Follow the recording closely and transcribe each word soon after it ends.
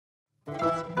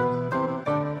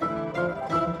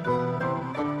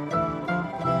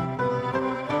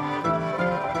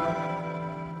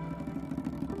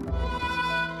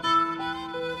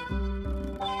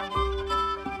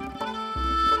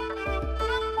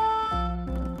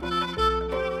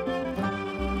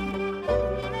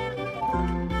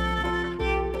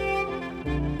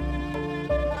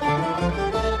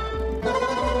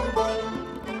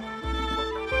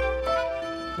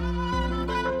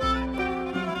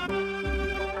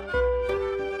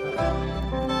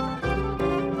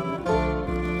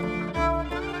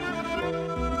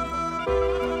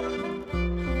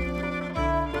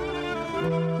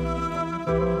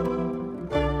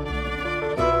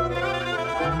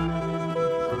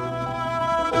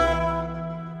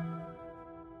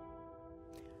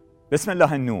بسم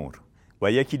الله النور.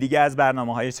 و یکی دیگه از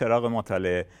برنامه‌های چراغ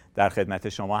مطالعه در خدمت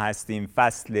شما هستیم.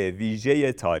 فصل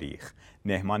ویژه تاریخ.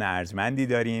 مهمان ارجمندی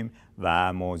داریم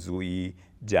و موضوعی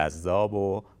جذاب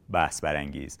و بحث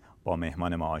برانگیز. با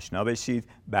مهمان ما آشنا بشید.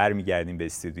 برمیگردیم به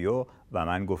استودیو و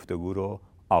من گفتگو رو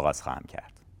آغاز خواهم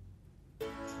کرد.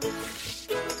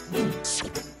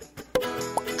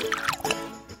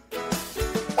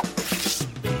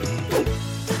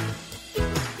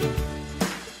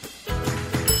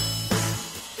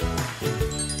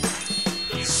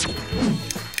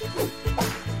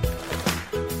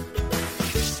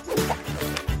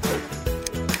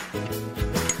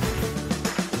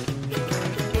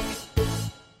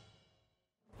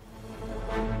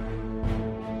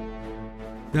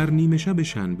 در نیمه شب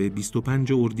شنبه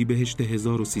 25 اردیبهشت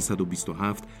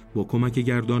 1327 با کمک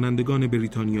گردانندگان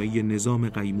بریتانیایی نظام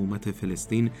قیمومت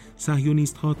فلسطین،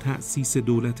 صهیونیست‌ها تأسیس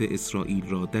دولت اسرائیل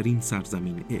را در این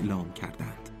سرزمین اعلام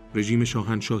کردند. رژیم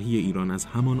شاهنشاهی ایران از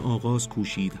همان آغاز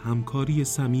کوشید همکاری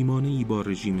صمیمانه‌ای با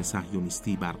رژیم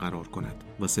صهیونیستی برقرار کند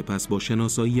و سپس با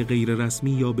شناسایی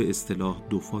غیررسمی یا به اصطلاح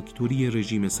دو فاکتوری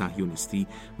رژیم صهیونیستی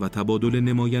و تبادل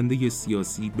نماینده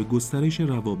سیاسی به گسترش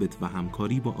روابط و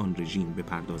همکاری با آن رژیم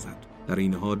بپردازد. در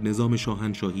این حال نظام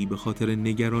شاهنشاهی به خاطر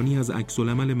نگرانی از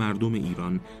عکس‌العمل مردم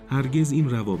ایران هرگز این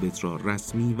روابط را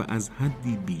رسمی و از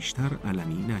حدی بیشتر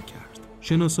علنی نکرد.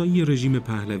 شناسایی رژیم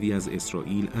پهلوی از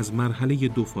اسرائیل از مرحله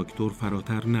دو فاکتور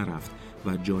فراتر نرفت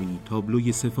و جایی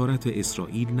تابلوی سفارت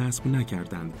اسرائیل نصب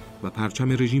نکردند و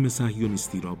پرچم رژیم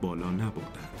صهیونیستی را بالا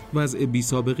نبردند. وضع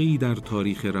بی‌سابقه‌ای در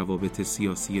تاریخ روابط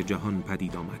سیاسی جهان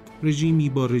پدید آمد. رژیمی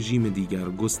با رژیم دیگر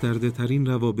گسترده ترین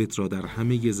روابط را در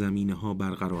همه زمینه‌ها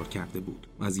برقرار کرده بود.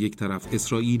 از یک طرف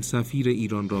اسرائیل سفیر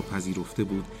ایران را پذیرفته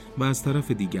بود و از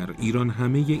طرف دیگر ایران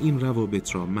همه این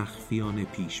روابط را مخفیانه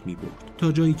پیش می‌برد.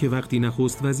 تا جایی که وقتی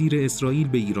نخست وزیر اسرائیل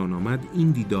به ایران آمد،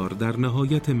 این دیدار در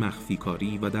نهایت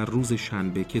مخفیکاری و در روز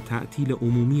شنبه که تعطیل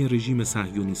عمومی رژیم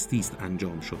صهیونیستی است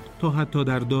انجام شد، تا حتی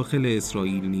در داخل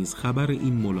اسرائیل نیز خبر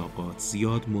این ملاقات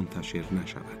زیاد منتشر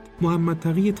نشود.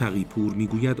 محمدتقی تقی‌پور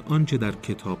میگوید آنچه در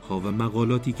کتاب‌ها و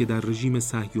مقالاتی که در رژیم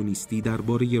صهیونیستی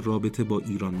درباره رابطه با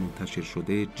ایران منتشر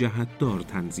شده جهت‌دار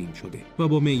تنظیم شده و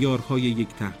با معیارهای یک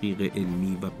تحقیق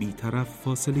علمی و بی‌طرف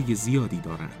فاصله زیادی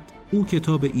دارند. او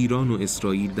کتاب ایران و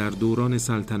اسرائیل در دوران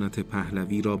سلطنت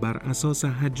پهلوی را بر اساس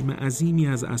حجم عظیمی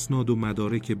از اسناد و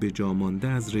مدارک به جا مانده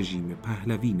از رژیم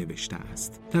پهلوی نوشته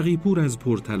است. تقی‌پور از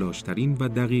پرتلاش‌ترین و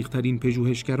دقیق‌ترین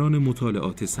پژوهشگران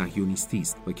مطالعات صهیونیستی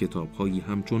است و کتاب‌هایی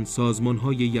همچون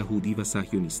سازمان‌های یهودی و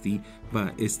صهیونیستی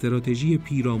و استراتژی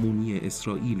پیرامونی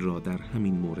اسرائیل را در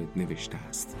همین مورد نوشته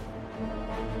است.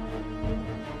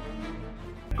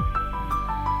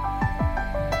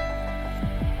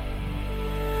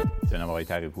 جناب آقای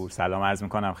تقی‌پور، سلام عرض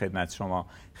می‌کنم خدمت شما.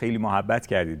 خیلی محبت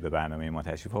کردید، به برنامه ما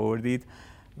تشریف آوردید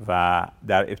و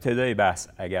در ابتدای بحث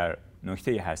اگر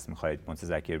نکته‌ای هست می‌خواید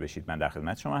متذکر بشید من در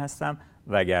خدمت شما هستم،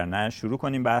 وگرنه شروع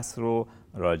کنیم بحث رو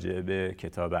راجع به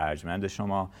کتاب ارجمند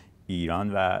شما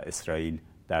ایران و اسرائیل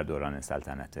در دوران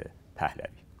سلطنت پهلوی.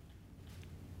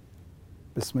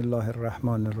 بسم الله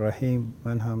الرحمن الرحیم.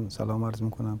 من هم سلام عرض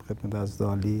می‌کنم خدمت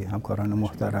عزیزالی، همکاران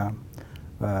محترم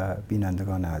و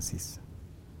بینندگان عزیز.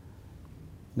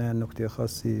 نه نکته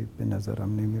خاصی به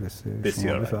نظرم نمیرسه.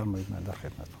 بسیار شما بفرمایید، من در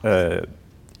خدمتم.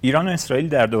 ایران و اسرائیل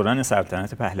در دوران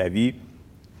سلطنت پهلوی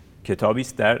کتابی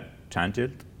است در چند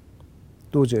جلد؟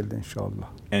 2 جلد انشاءالله.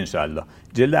 انشاءالله.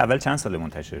 جلد اول چند سال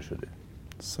منتشر شده؟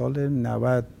 سال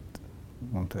 90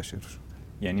 منتشر شد.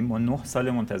 یعنی ما 9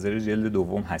 سال منتظر جلد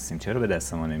دوم هستیم. چرا به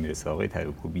دست ما نمیرسه آقای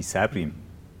تقی‌پور؟ بی صبریم.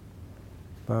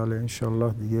 بله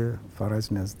انشاءالله دیگه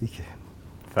فرج نزدیکه.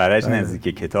 فرج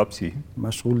نزدیکه. کتاب چی؟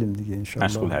 مشغولیم دیگه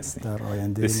انشاءالله. مشغول هستیم. در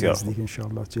آینده نزدیک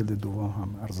انشاءالله جلد دوم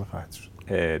هم عرضه خواهد شد.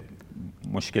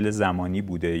 مشکل زمانی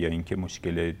بوده یا اینکه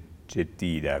مشکل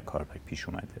جدی در کار پیش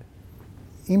اومده؟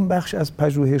 این بخش از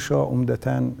پژوهش‌ها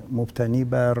عمدتاً مبتنی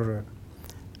بر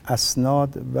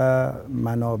اسناد و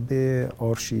منابع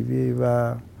آرشیوی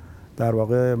و در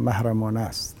واقع محرمانه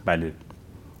است. بله.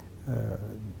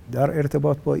 در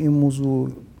ارتباط با این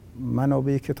موضوع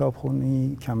منابع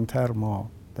کتابخوانی کمتر ما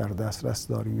در دسترس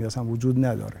داریم یا اصلا وجود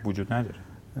نداره.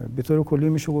 به طور کلی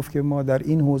میشه گفت که ما در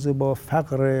این حوزه با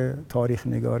فقر تاریخ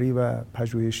نگاری و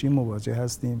پژوهشی مواجه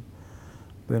هستیم.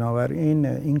 بنابراین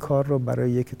این کار رو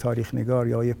برای یک تاریخ نگار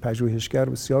یا یک پژوهشگر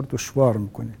بسیار دشوار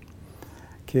میکنه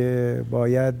که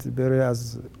باید بره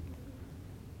از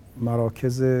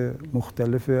مراکز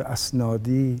مختلف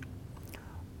اسنادی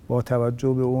با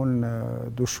توجه به اون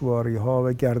دشواری ها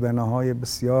و گردنه های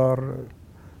بسیار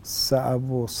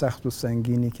صعب و سخت و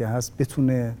سنگینی که هست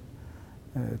بتونه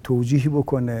توجیه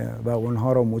بکنه و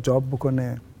اونها رو مجاب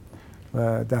بکنه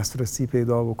و دسترسی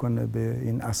پیدا بکنه به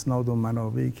این اسناد و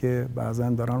منابعی که بعضا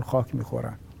دارن خاک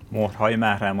میخورن. مهرهای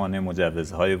محرمانه،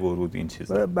 مجوزهای ورود، این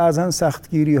چیزا. بعضا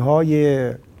سختگیری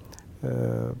های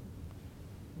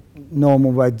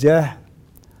ناموجه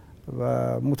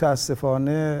و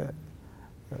متاسفانه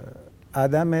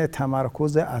عدم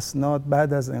تمرکز اسناد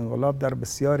بعد از انقلاب در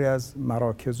بسیاری از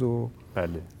مراکز و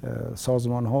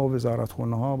سازمان ها و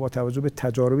وزارتخانه ها با توجه به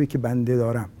تجاربی که بنده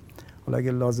دارم، حالا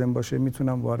اگه لازم باشه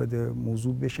میتونم وارد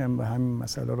موضوع بشم و همین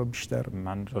مسئله رو بیشتر.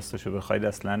 من راستشو بخواید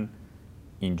اصلا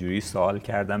اینجوری سوال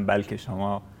کردم بلکه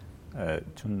شما،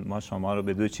 چون ما شما رو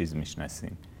به دو چیز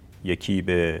میشناسیم، یکی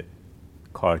به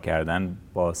کار کردن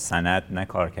با سند نه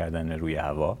کار کردن روی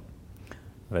هوا،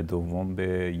 و دوم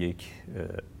به یک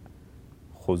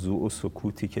خضوع و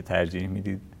سکوتی که ترجیح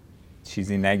میدید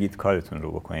چیزی نگید کارتون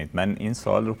رو بکنید. من این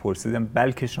سوال رو پرسیدم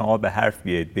بلکه شما به حرف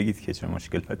بیایید بگید که چه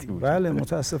مشکلاتی وجود داره. بله،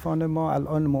 متاسفانه ما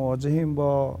الان مواجهیم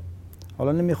با،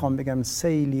 حالا نمیخوام بگم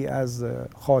سیلی از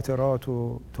خاطرات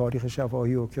و تاریخ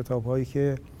شفاهی و کتاب‌هایی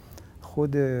که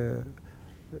خود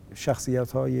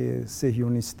شخصیت‌های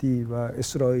صهیونیستی و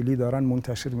اسرائیلی دارن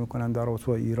منتشر میکنن در رابطه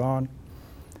با ایران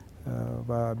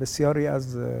و بسیاری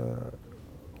از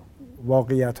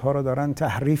واقعیت‌ها رو دارن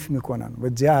تحریف میکنن و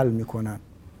جعل میکنن.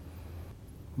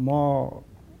 ما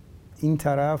این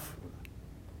طرف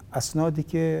اسنادی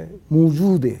که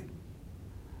موجوده،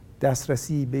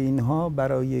 دسترسی به اینها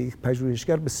برای یک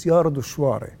پژوهشگر بسیار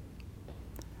دشواره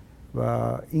و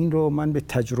این رو من به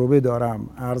تجربه دارم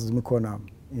عرض میکنم.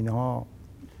 اینها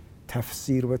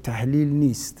تفسیر و تحلیل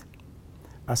نیست،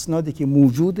 اسنادی که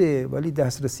موجوده ولی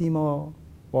دسترسی ما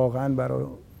واقعا برای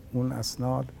اون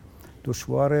اسناد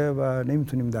دشواره و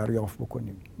نمیتونیم دریافت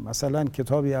بکنیم. مثلا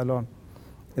کتابی الان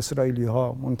اسرائیلی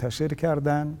ها منتشر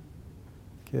کردن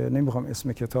که نمیخوام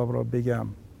اسم کتاب را بگم،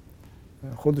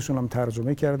 خودشون هم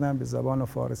ترجمه کردن، به زبان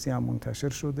فارسی هم منتشر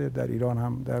شده، در ایران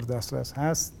هم در دسترس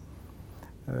هست.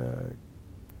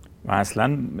 و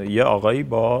اصلا یه آقایی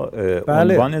با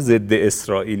عنوان ضد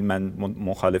اسرائیل، من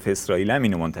مخالف اسرائیل هم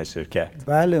اینو منتشر کرد.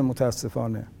 بله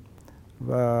متاسفانه.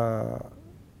 و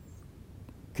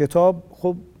کتاب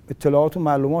خب اطلاعات و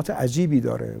معلومات عجیبی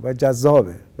داره و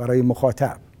جذابه برای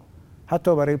مخاطب،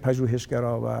 حتی برای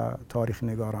پژوهشگرا و تاریخ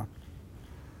نگاران،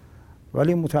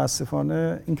 ولی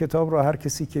متاسفانه این کتاب را هر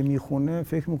کسی که میخونه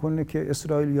فکر میکنه که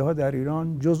اسرائیلی ها در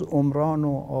ایران جز عمران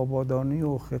و آبادانی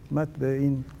و خدمت به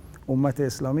این امت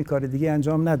اسلامی کار دیگه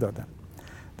انجام ندادن،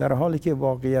 در حالی که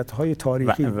واقعیت های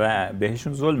تاریخی و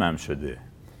بهشون ظلم هم شده.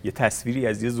 یه تصویری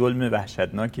از یه ظلم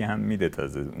وحشتناکی هم میده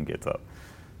تازه اون کتاب،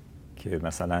 که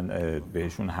مثلا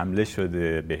بهشون حمله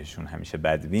شده، بهشون همیشه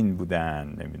بدبین بودن،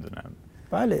 نمیدونم.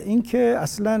 بله، این که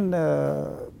اصلا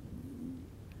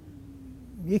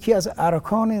یکی از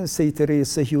ارکان سیطره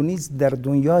صهیونیسم در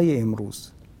دنیای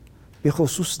امروز به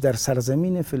خصوص در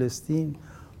سرزمین فلسطین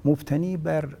مبتنی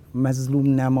بر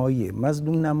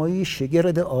مظلوم نمایی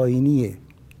شگرد آیینیه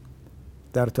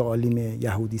در تعالیم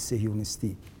یهودی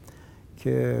صهیونیستی،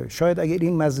 که شاید اگر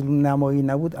این مظلوم نمایی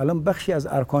نبود الان بخشی از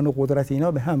ارکان قدرت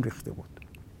اینا به هم ریخته بود.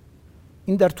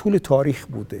 این در طول تاریخ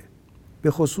بوده،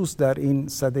 به خصوص در این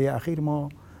سده اخیر ما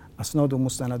اسناد و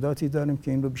مستنداتی داریم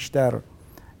که این رو بیشتر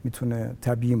میتونه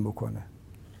تبیین بکنه.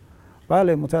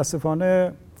 بله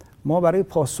متاسفانه ما برای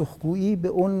پاسخگویی به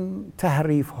اون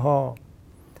تحریف ها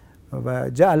و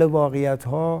جعل واقعیت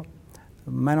ها،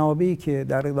 منابعی که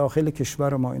در داخل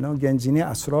کشور ما اینا گنجینه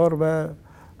اسرار و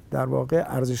در واقع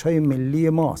ارزش های ملی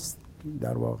ماست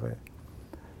در واقع،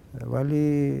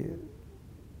 ولی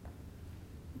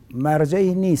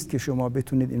مرجعی نیست که شما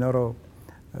بتونید اینا رو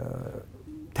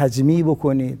تجمیع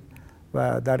بکنید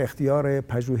و در اختیار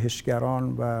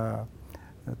پژوهشگران و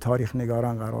تاریخ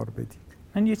نگاران قرار بدید.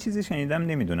 من یه چیزی شنیدم،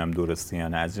 نمیدونم درسته یا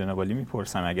نه، از جناب عالی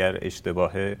میپرسم، اگر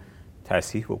اشتباه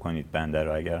تصحیح بکنید بنده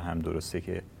رو، اگر هم درسته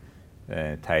که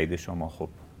تایید شما خب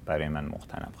برای من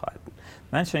مقتنم خواهد بود.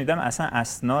 من شنیدم اصلا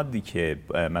اسنادی که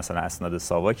مثلا اسناد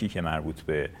ساواکی که مربوط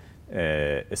به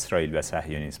اسرائیل و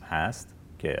صهیونیسم هست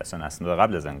که اصلا اسناد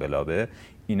قبل از انقلابه،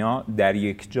 اینا در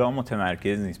یک جا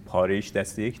متمرکز نیست، پاره‌ایش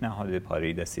دست یک نهاد،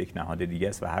 پاره‌ای دست یک نهاد دیگه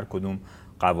است و هر کدوم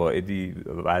قواعدی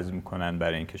وضع میکنن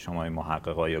برای اینکه شما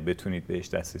محققا یا بتونید بهش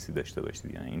دسترسی داشته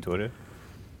باشید. یعنی اینطوره؟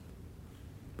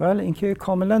 بله، اینکه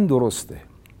کاملا درسته،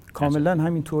 کاملا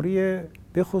همینطوریه.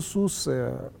 به خصوص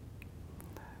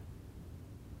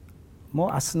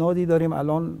ما اسنادی داریم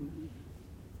الان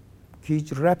که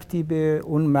هیچ ربطی به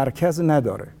اون مرکز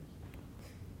نداره،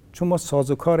 چون ما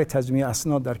سازوکار تجمیع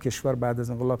اسناد در کشور بعد از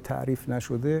انقلاب تعریف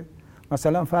نشده.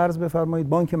 مثلا فرض بفرمایید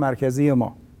بانک مرکزی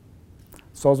ما،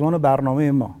 سازمان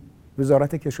برنامه ما،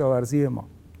 وزارت کشاورزی ما،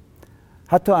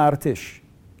 حتی ارتش،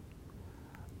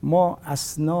 ما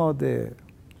اسناد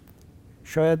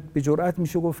شاید به جرئت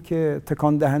میشه گفت که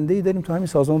تکان دهنده‌ای داریم تو همین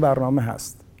سازمان برنامه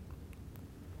هست.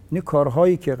 این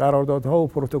کارهایی که قراردادها و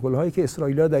پروتکل‌هایی که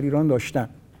اسرائیلی‌ها در ایران داشتن،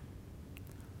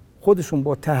 خودشون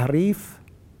با تحریف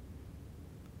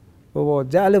و با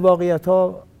جعل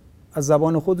واقعیت‌ها از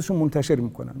زبان خودشون منتشر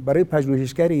میکنن برای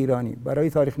پژوهشگر ایرانی، برای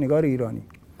تاریخ‌نگار ایرانی.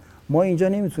 ما اینجا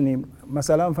نمیتونیم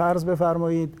مثلا فرض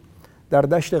بفرمایید در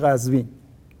دشت قزوین،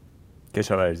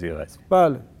 کشاورزی قزوین،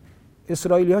 بله،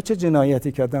 اسرائیلی‌ها چه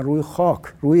جنایتی کردن روی خاک،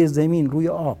 روی زمین، روی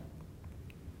آب.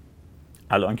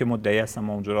 الان که مدعی هستن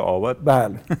ما اونجا رو آباد،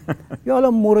 بله. یا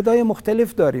حالا موردهای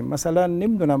مختلف داریم، مثلا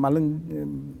نمیدونم الان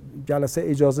جلسه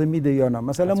اجازه میده یا نه،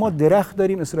 مثلا ما درخت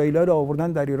داریم اسرائیلی‌ها رو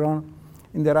آوردن در ایران،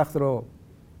 این درخت رو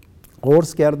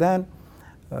قرص کردن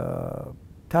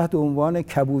تحت عنوان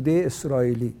کبوده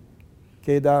اسرائیلی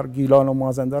که در گیلان و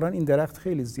مازندران این درخت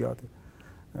خیلی زیاده،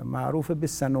 معروف به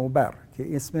صنوبر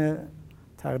که اسم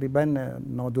تقریبا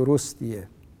نادرستیه.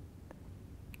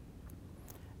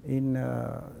 این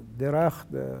درخت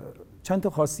چند تا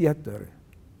خاصیت داره.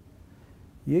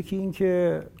 یکی این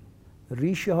که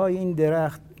ریشه های این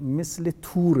درخت مثل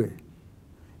توره،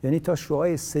 یعنی تا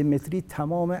شعاع 3 متری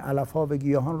تمام علف ها و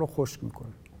گیاهان رو خشک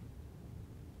میکنه.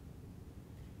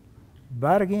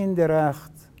 برگ این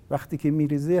درخت وقتی که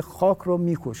میریزه خاک رو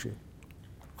میکشه،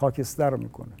 خاکستر رو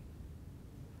میکنه.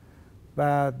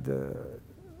 بعد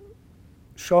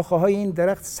شاخه های این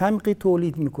درخت صمغی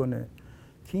تولید میکنه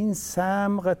که این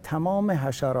صمغ تمام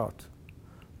حشرات،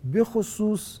 به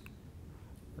خصوص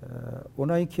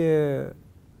اونایی که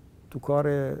تو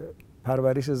کار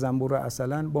پرورش زنبور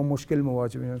عسلن با مشکل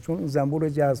مواجه میشن، چون این زنبور رو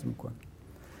جذب میکنه.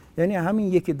 یعنی همین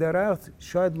یک درخت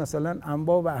شاید مثلا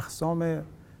انواع و اقسام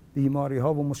بیماری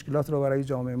ها و مشکلات رو برای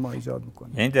جامعه ما ایجاد میکنه.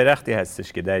 یعنی درختی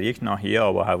هستش که در یک ناحیه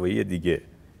آب و هوایی دیگه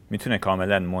میتونه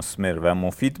کاملا مثمر و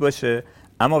مفید باشه،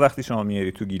 اما وقتی شما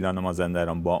میاری تو گیلان و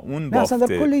مازندران با اون بافته، اصلا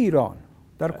در کل ایران،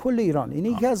 در کل ایران، این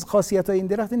یکی از خاصیت‌های این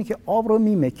درخت اینه که آب رو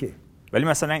میمکه. ولی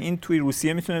مثلا این توی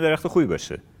روسیه میتونه درخت خوبی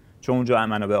باشه، چون اونجا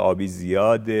منابع آبی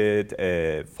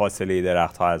زیاده، فاصله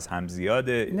درخت‌ها از هم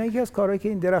زیاده. این یکی از کارهایی که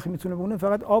این درخت میتونه بکنه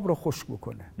فقط آب رو خشک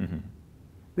بکنه.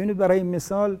 ببینید برای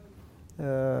مثال،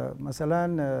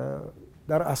 مثلا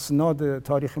در اسناد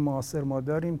تاریخ معاصر ما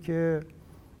داریم که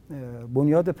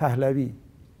بنیاد پهلوی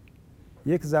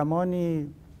یک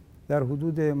زمانی در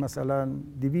حدود مثلا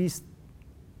 200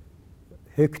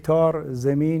 هکتار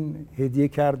زمین هدیه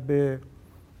کرد به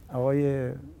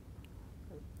آقای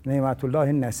نعمت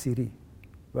الله نصیری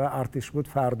و ارتشبد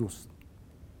فردوست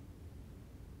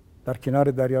در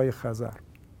کنار دریای خزر.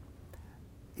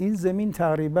 این زمین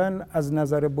تقریبا از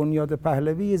نظر بنیاد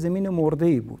پهلوی یه زمین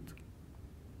مرده‌ای بود.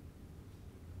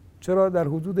 چرا؟ در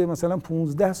حدود مثلا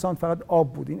 15 سانت فقط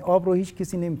آب بود. این آب رو هیچ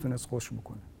کسی نمیتونست خشک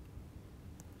بکنه.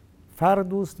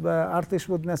 فردوست و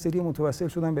ارتشبد نصیری متوسل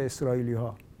شدن به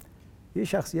اسرائیلی‌ها. یه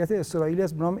شخصیت اسرائیلی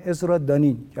است به نام عزرا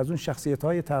دانین که از اون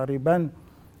شخصیت‌های تقریباً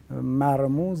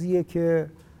مرموزیه که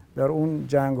در اون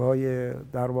جنگ‌های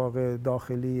در واقع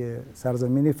داخلی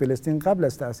سرزمین فلسطین قبل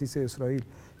از تأسیس اسرائیل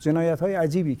جنایت‌های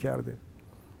عجیبی کرده.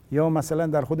 یا مثلا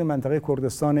در خود منطقه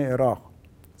کردستان عراق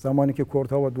زمانی که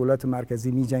کردها با دولت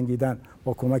مرکزی می‌جنگیدن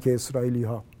با کمک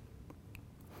اسرائیلی‌ها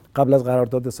قبل از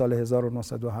قرارداد سال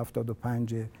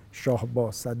 1975 شاه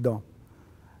با صدام،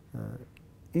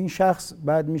 این شخص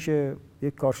بعد میشه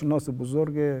یک کارشناس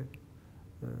بزرگ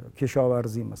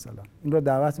کشاورزی، مثلا این رو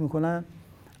دعوت میکنن.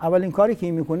 اولین کاری که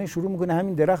این میکنه شروع میکنه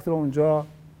همین درخت رو اونجا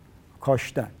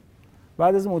کاشتن.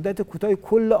 بعد از مدت کوتاهی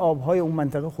کل آبهای اون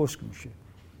منطقه خشک میشه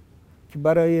که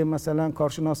برای مثلا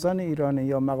کارشناسان ایرانی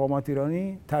یا مقامات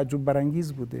ایرانی تعجب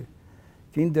برانگیز بوده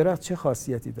که این درخت چه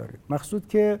خاصیتی داره. مقصود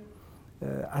که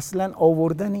اصلا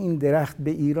آوردن این درخت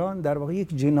به ایران در واقع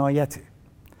یک جنایته.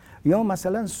 یا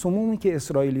مثلا سمومی که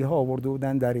اسرائیلی ها آورده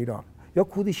بودن در ایران، یا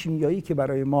کود شیمیایی که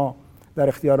برای ما در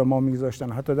اختیار ما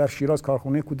میگذاشتن، حتی در شیراز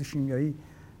کارخانه کود شیمیایی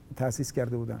تأسیس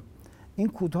کرده بودن. این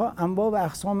کودها انواع و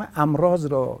اقسام امراض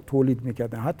را تولید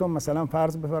میکردن. حتی مثلا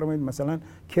فرض بفرمایید مثلا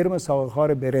کرم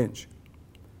ساقه‌خوار برنج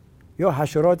یا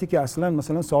حشراتی که اصلا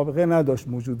مثلا سابقه نداشت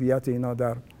موجودیت اینا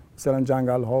در مثلا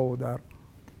جنگل ها و در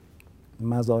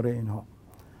مزارع اینها.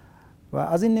 و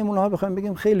از این نمونه ها بخوایم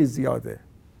بگیم خیلی زیاده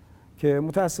که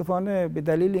متاسفانه به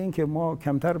دلیل اینکه ما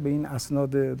کمتر به این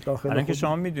اسناد داخل الان که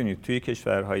شما میدونید توی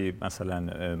کشورهای مثلا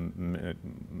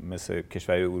مثل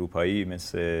کشورهای اروپایی،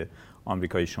 مثل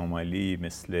آمریکای شمالی،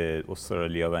 مثل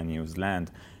استرالیا و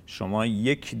نیوزلند، شما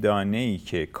یک دانه‌ای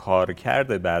که کارکرد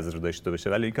بذر داشته باشه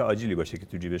ولی اینکه آجیلی باشه که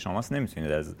تو جیب شماست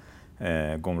نمیتونید از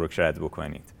گمرک رد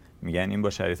بکنید. میگن این با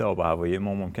شرایط آب و هوایی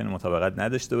ما ممکنه مطابقت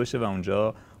نداشته باشه و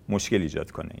اونجا مشکل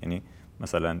ایجاد کنه. یعنی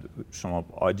مثلا شما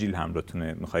آجیل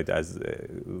همراهتونه میخواید از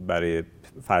برای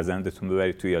فرزندتون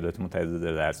ببرید توی ایالات متحده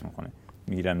داره درس میکنه،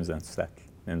 میگیرن میزنن تو سطل،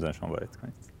 نمیذارن شما وارد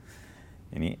کنید.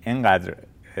 یعنی اینقدر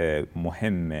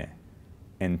مهمه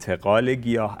انتقال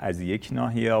گیاه از یک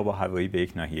ناحیه آب و هوایی به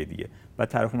یک ناحیه دیگه. و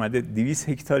طرف اومده 200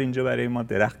 هکتار اینجا برای ما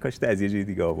درخت کاشته از یه جای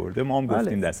دیگه آورده، ما هم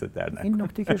گفتیم دستت در نکنه. این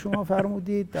نکته که شما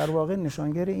فرمودید در واقع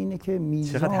نشانگر اینه که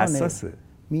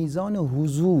میزان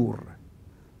حضور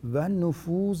و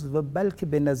نفوذ و بلکه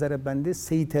به نظر بنده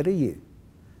سیطره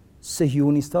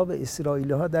صهیونیست‌ها و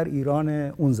اسرائیلی‌ها در ایران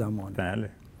اون زمانه. بله.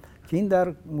 که این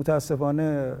در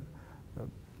متاسفانه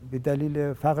به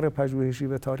دلیل فقر پژوهشی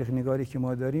و تاریخ نگاری که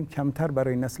ما داریم کمتر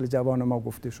برای نسل جوان ما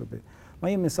گفته شده.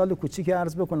 من یه مثال کوچیکی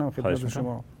عرض بکنم خدمت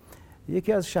شما.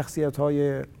 یکی از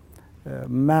شخصیت‌های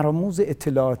مرموز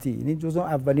اطلاعاتی، یعنی جزو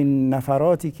اولین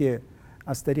نفراتی که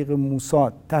از طریق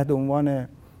موساد تحت عنوان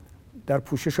در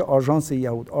پوشش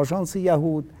آژانس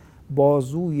یهود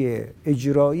بازوی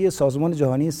اجرایی سازمان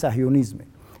جهانی صهیونیسمه.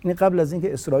 یعنی قبل از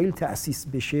اینکه اسرائیل تأسیس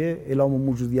بشه، اعلام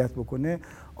موجودیت بکنه،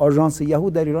 آژانس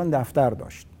یهود در ایران دفتر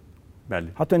داشت.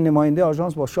 بله. حتی نماینده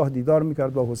آژانس با شاه دیدار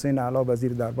میکرد، با حسین علا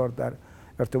وزیر دربار در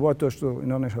ارتباط داشت و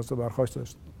اینا نشست و برخاست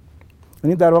داشت.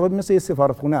 یعنی در واقع مثل یه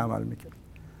سفارتخونه عمل میکرد.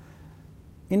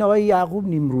 این آقای یعقوب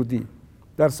نیمرودی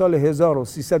در سال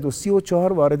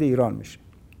 1334 وارد ایران میشه.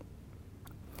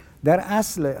 در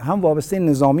اصل هم وابسته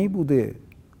نظامی بوده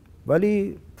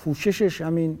ولی پوششش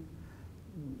همین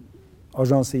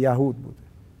آژانس یهود بوده.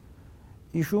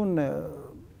 ایشون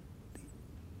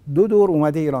 2 دور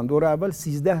اومده ایران. دور اول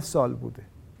 13 سال بوده،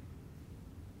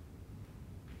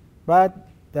 بعد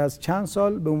از چند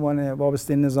سال به عنوان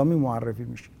وابسته نظامی معرفی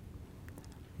میشه.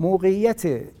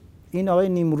 موقعیت این آقای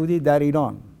نیمرودی در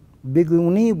ایران به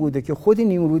گونه‌ای بوده که خود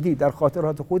نیمرودی در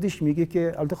خاطرات خودش میگه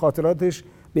که، البته خاطراتش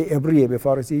به عبریه، به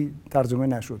فارسی ترجمه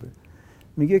نشده،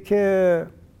 میگه که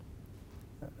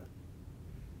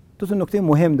 2 تا نکته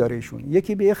مهم داره ایشون.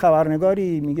 یکی به یه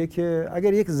خبرنگاری میگه که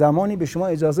اگر یک زمانی به شما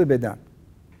اجازه بدن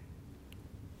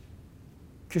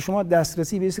که شما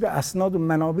دسترسی به سری اسناد و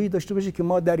منابعی داشته باشید که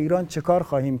ما در ایران چه کار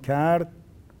خواهیم کرد،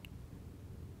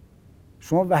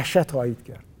 شما وحشت خواهید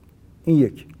کرد. این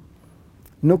یک.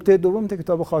 نکته دوم که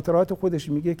کتاب خاطرات خودش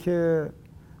میگه که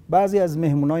بعضی از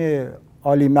مهمونای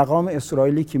عالی مقام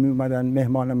اسرائیلی که می اومدن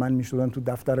مهمان من میشدن تو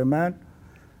دفتر من،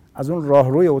 از اون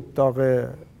راهروی اتاق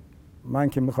من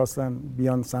که میخواستن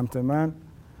بیان سمت من،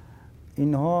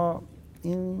 اینها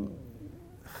این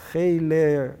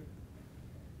خیلی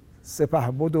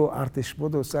سپهبد و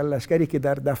ارتشبد و سرلشکری که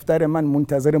در دفتر من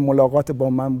منتظر ملاقات با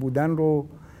من بودن رو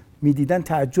میدیدن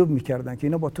تعجب میکردن که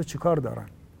اینا با تو چه کار دارن.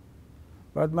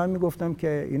 بعد من میگفتم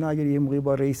که اینا اگر یه موقعی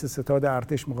با رئیس ستاد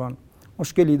ارتش میخوان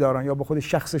مشکلی دارن یا با خود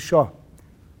شخص شاه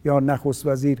یا نخست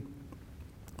وزیر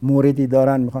موردی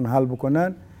دارن میخوان حل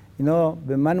بکنن، اینا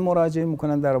به من مراجعه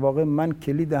میکنن. در واقع من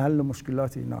کلید حل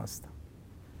مشکلات اینا هستم.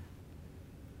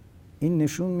 این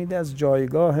نشون میده از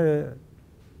جایگاه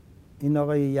این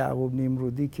آقای یعقوب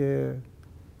نیمرودی که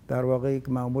در واقع یک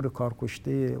مأمور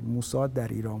کارکشته موساد در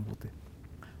ایران بوده.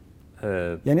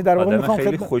 یعنی در واقع آدم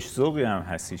خیلی خوش‌ذوقی هم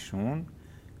هست ایشون.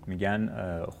 میگن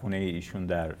خونه ایشون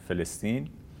در فلسطین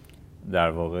در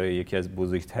واقع یکی از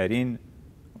بزرگترین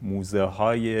موزه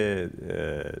های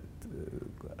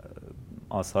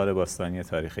آثار باستانی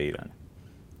تاریخ ایران،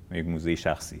 یک موزه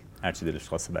شخصی، هر چی دلش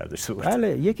خواسته برداشته بود.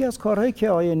 بله. یکی از کارهایی که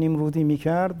آقای نیمرودی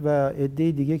میکرد و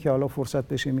عده دیگه که حالا فرصت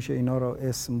بشه میشه اینا رو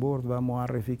اسم برد و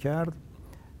معرفی کرد،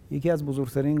 یکی از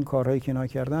بزرگترین کارهایی که اینا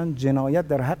کردن جنایت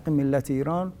در حق ملت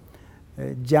ایران،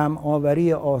 جمع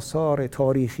آوری آثار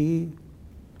تاریخی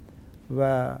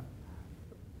و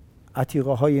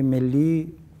عتیقه های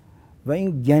ملی و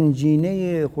این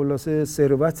گنجینه خلاصه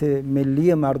ثروت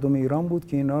ملی مردم ایران بود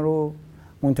که اینا رو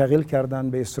منتقل کردن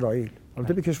به اسرائیل.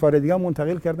 البته به کشور دیگه هم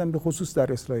منتقل کردن، به خصوص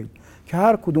در اسرائیل، که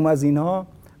هر کدوم از اینها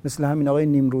مثل همین آقای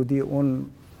نیمرودی اون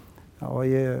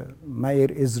آقای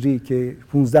مایر ازری که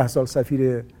 15 سال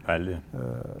سفیر بله.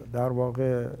 در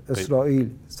واقع اسرائیل،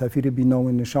 سفیر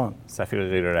بی‌نام نشان، سفیر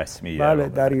غیر رسمی بله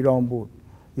در ایران بود،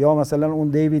 یا مثلا اون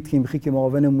دیوید کیمخی که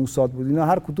معاون موساد بود، اینا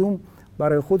هر کدوم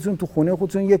برای خودشون تو خونه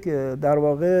خودشون یک در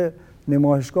واقع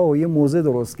نمایشگاه و یه موزه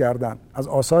درست کردن از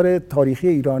آثار تاریخی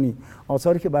ایرانی،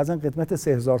 آثاری که بعضا قدمت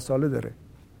 3000 ساله داره.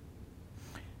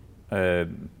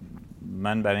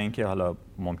 من برای اینکه حالا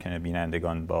ممکنه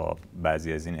بینندگان با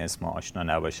بعضی از این اسما آشنا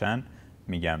نباشن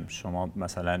میگم شما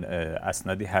مثلا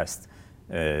اسنادی هست،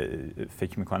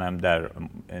 فکر میکنم در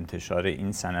انتشار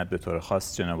این سند به طور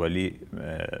خاص جناب عالی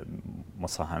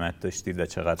مساهمت داشتید و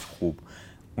چقدر خوب.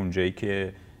 اونجایی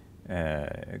که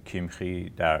کیمخی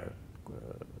در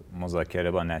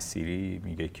مذاکره با نصیری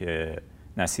میگه که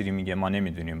نصیری میگه ما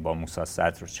نمیدونیم با موسی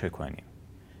صدر رو چه کنیم،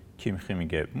 کیمخی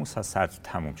میگه موسی صدر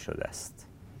تموم شده است،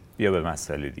 بیا به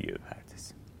مسئله دیگه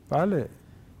بپردازیم. بله،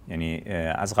 یعنی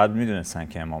از قبل میدونستن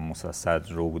که امام موسی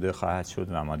صدر روبوده خواهد شد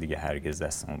و ما دیگه هرگز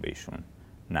دستمون به ایشون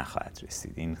نخواهد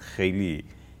رسید. این خیلی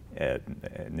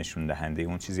نشون دهنده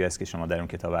اون چیزی است که شما در اون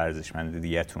کتاب ارزشمند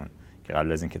دیگه‌تون که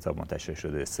قبل از این کتاب منتشر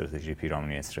شده، استراتژی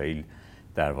پیرامونی اسرائیل،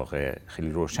 در واقع خیلی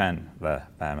روشن و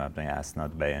بر مبنای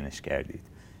اسناد بیانش کردید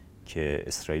که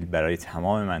اسرائیل برای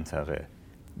تمام منطقه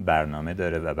برنامه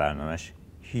داره و برنامهش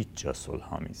هیچ جا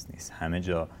صلح‌آمیز نیست، همه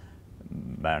جا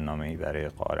برنامه‌ای برای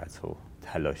غارت و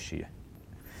تلاشیه.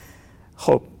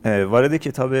 خب وارد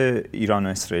کتاب ایران و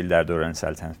اسرائیل در دوران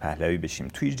سلطنت پهلوی بشیم.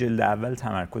 توی جلد اول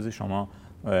تمرکز شما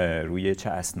روی چه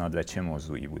اسناد و چه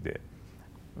موضوعی بوده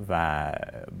و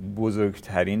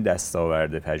بزرگترین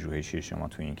دستاورد پژوهشی شما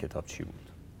توی این کتاب چی بود؟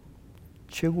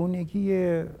 چگونگی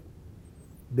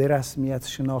به رسمیت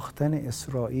شناختن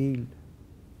اسرائیل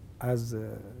از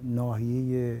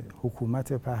ناحیه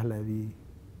حکومت پهلوی.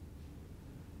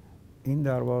 این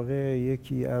در واقع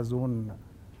یکی از اون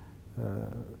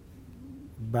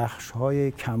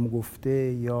بخش‌های کم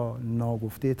گفته یا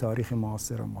ناگفته تاریخ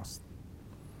معاصر ماست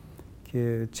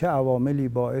که چه عواملی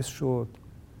باعث شد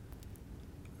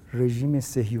رژیم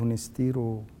صهیونیستی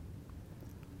رو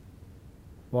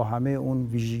با همه اون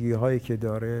ویژگی‌هایی که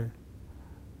داره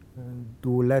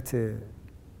دولت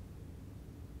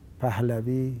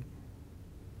پهلوی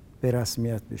به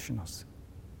رسمیت بشناسه،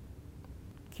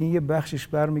 که این یه بخشش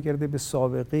برمیگرده به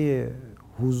سابقه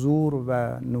حضور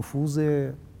و نفوذ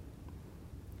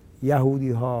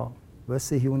یهودی‌ها و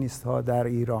صهیونیست‌ها در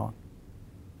ایران.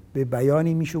 به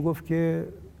بیانی میشه گفت که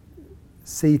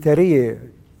سیطره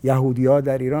یهودی‌ها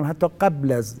در ایران حتی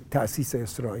قبل از تأسیس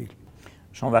اسرائیل.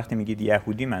 شما وقتی میگید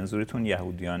یهودی منظورتون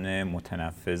یهودیان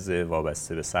متنفذ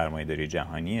وابسته به سرمایه‌داری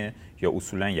جهانیه یا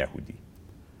اصولاً یهودی؟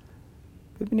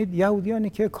 ببینید، یهودیانی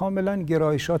که کاملا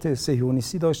گرایشات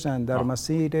صهیونیستی داشتن در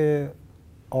مسیر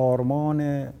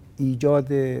آرمان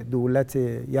ایجاد دولت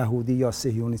یهودی یا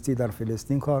صهیونیستی در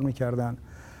فلسطین کار میکردن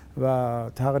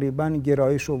و تقریبا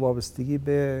گرایش و وابستگی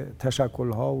به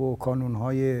تشکل‌ها و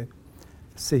کانون‌های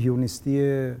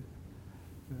صهیونیستی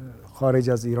خارج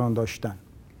از ایران داشتن.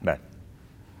 بله.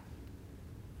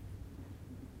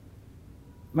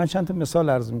 من چند تا مثال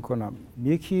عرض میکنم.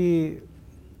 یکی،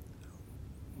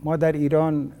 ما در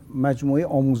ایران مجموعه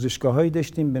آموزشگاه‌هایی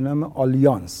داشتیم به نام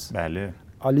آلیانس. بله.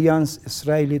 آلیانس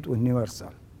اسرائیلیت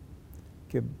اونیورسال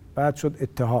که بعد شد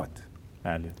اتحاد.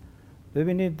 بله.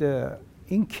 ببینید،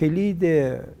 این کلید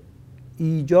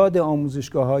ایجاد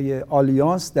آموزشگاه‌های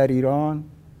آلیانس در ایران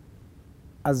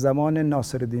از زمان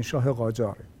ناصرالدین شاه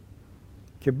قاجاره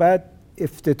که بعد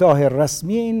افتتاح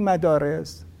رسمی این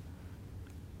مدارس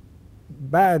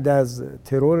بعد از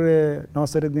ترور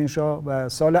ناصرالدین شاه و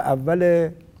سال اول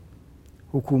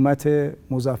حکومت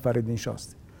مظفرالدین شاه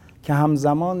است که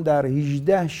همزمان در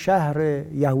 18 شهر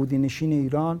یهودی نشین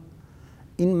ایران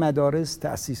این مدارس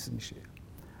تأسیس میشه.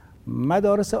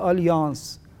 مدارس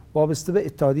آلیانس وابسته به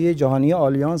اتحادیه جهانی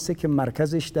آلیانس که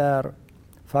مرکزش در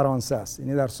فرانسه است.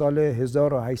 یعنی در سال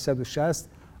 1860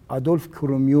 آدولف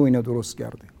کرومیو اینو درست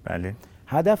کرده. بله.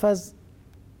 هدف از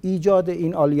ایجاد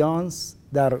این آلیانس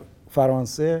در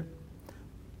فرانسه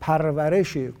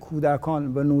پرورش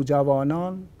کودکان و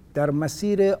نوجوانان در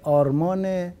مسیر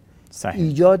آرمان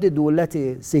ایجاد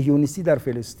دولت صهیونیستی در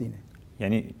فلسطینه.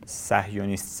 یعنی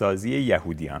صهیونیست سازی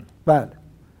یهودیان. بله.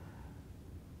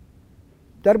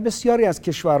 در بسیاری از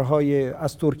کشورهای،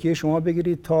 از ترکیه شما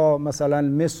بگیرید تا مثلا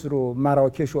مصر و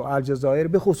مراکش و الجزایر،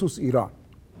 به خصوص ایران،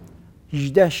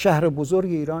 18 شهر بزرگ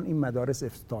ایران این مدارس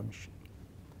افتتاح میشه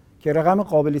که رقم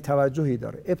قابل توجهی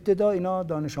داره. ابتدا اینا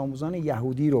دانش آموزان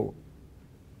یهودی رو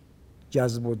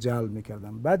جذب و جلب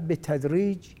میکردن، بعد به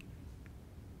تدریج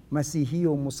مسیحی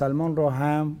و مسلمان رو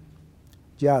هم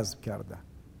جذب کردن.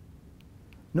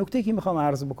 نکته که میخوام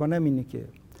عرض بکنم اینه که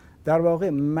در واقع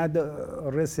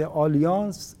مدارس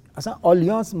آلیانس، اصلا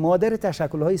آلیانس مادر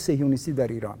تشکل‌های صهیونیستی در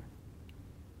ایران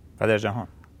و در جهان.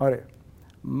 آره،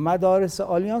 مدارس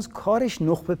آلیانس کارش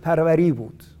نخبه پروری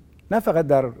بود، نه فقط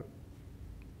در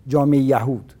جامعه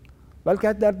یهود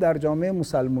بلکه در جامعه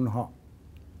مسلمان ها.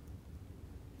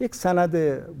 یک سند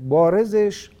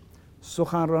بارزش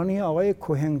سخنرانی آقای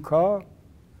کوهنکا،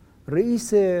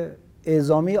 رئیس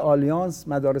اعزامی آلیانس،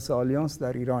 مدارس آلیانس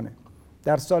در ایرانه،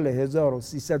 در سال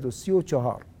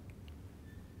 1334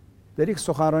 در یک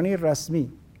سخنرانی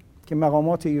رسمی که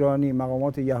مقامات ایرانی،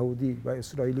 مقامات یهودی و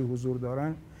اسرائیلی حضور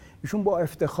دارن، ایشون با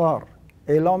افتخار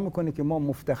اعلام میکنه که ما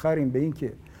مفتخریم به این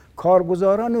که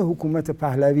کارگزاران حکومت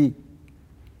پهلوی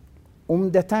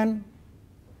عمدتاً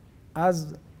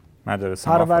از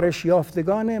پرورش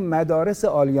یافتگان مدارس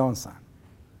آلیانس هستند.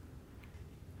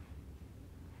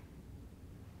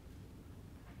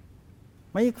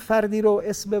 من یک فردی رو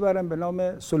اسم ببرم به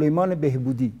نام سلیمان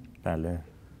بهبودی. بله.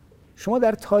 شما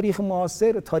در تاریخ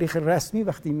معاصر، تاریخ رسمی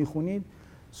وقتی میخونید،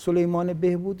 سلیمان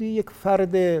بهبودی یک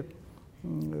فرد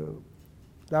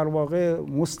در واقع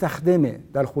مستخدمه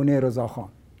در خونه رضاخان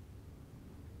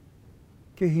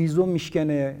که هیزم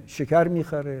میشکنه، شکر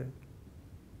میخره،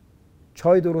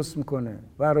 چای درست میکنه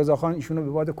و رضاخان ایشونو به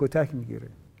باد کتک میگیره،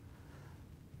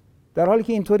 در حالی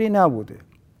که اینطوری نبوده.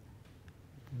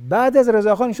 بعد از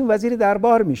رضاخان ایشون وزیر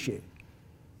دربار میشه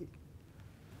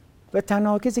و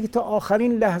تنها کسی که تا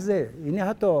آخرین لحظه، یعنی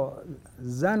حتی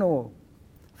زن و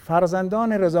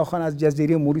فرزندان رضاخان از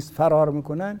جزیره موریس فرار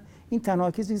میکنن، این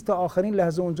تنها کسی که تا آخرین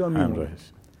لحظه اونجا میمونه.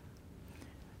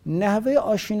 نحوه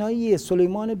آشنایی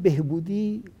سلیمان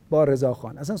بهبودی با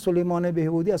رضاخان، اصلا سلیمان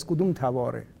بهبودی از کدوم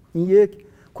تباره؟ این یک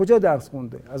کجا درس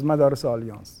خونده؟ از مدارس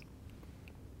آلیانس.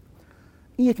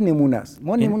 این یک نمونه است.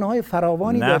 ما نمونه های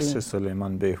فراوانی داریم. نقش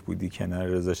سلیمان بهبودی کنار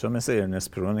رضا شاه مثل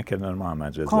ارنست پرون کنار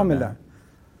محمد رضا. کاملا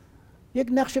یک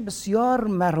نقش بسیار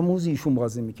مرموزی ایشون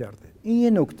بازی میکرده. این یه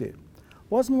نکته.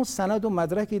 باز ما سند و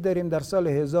مدرکی داریم در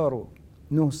سال 1948،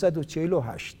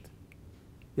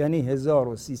 یعنی 1327،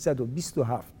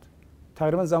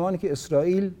 تقریبا زمانی که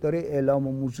اسرائیل داره اعلام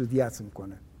موجودیت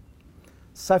میکنه،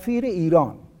 سفیر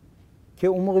ایران که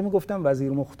اون موقع میگفتن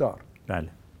وزیر مختار، بله،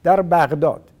 در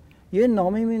بغداد یه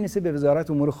نامه می‌نویسه به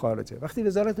وزارت امور خارجه. وقتی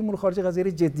وزارت امور خارجه قضیه رو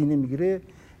جدی نمیگیره،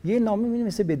 یه نامه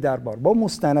می‌نویسه به دربار با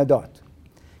مستندات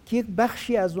که یک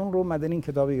بخشی از اون رو مدنین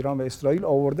کتاب ایران و اسرائیل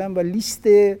آوردن و لیست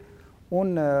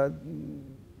اون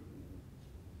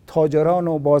تاجران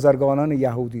و بازرگانان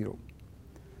یهودی رو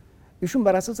ایشون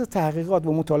بر اساس تحقیقات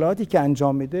و مطالعاتی که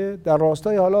انجام میده در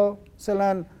راستای حالا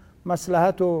مثلا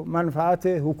مصلحت و منفعت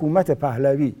حکومت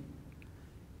پهلوی،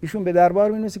 ایشون به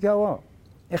دربار می‌نویسه که آقا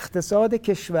اقتصاد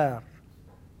کشور،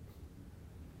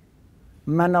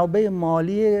 منابع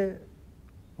مالی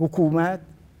حکومت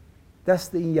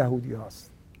دست این یهودی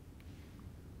هاست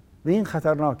و این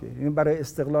خطرناکه، یعنی برای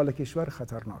استقلال کشور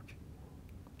خطرناکه.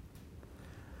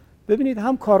 ببینید،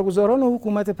 هم کارگزاران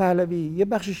حکومت پهلوی یه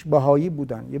بخشش بهایی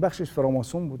بودن، یه بخشش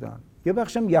فراماسون بودن، یه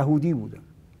بخشش هم یهودی بودن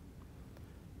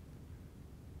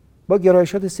با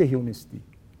گرایشات صهیونیستی،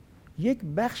 یک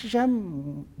بخشش هم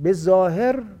به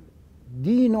ظاهر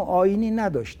دین و آیینی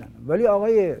نداشتن. ولی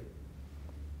آقای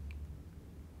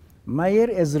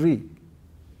مایر ازری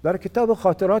در کتاب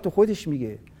خاطرات خودش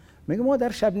میگه ما در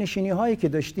شب نشینی هایی که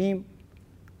داشتیم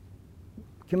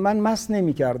که من مست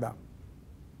نمی کردم،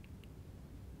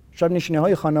 شب نشینی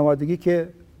های خانوادگی که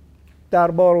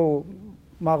دربار و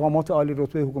مقامات عالی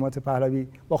رتبه حکومت پهلوی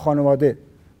با خانواده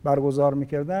برگزار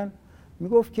میکردن،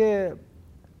 میگفت که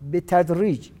به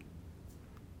تدریج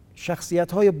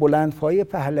شخصیت های بلندپایه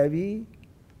پهلوی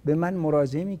به من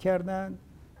مراجعه میکردن،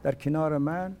 در کنار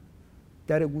من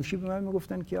در گوشی به من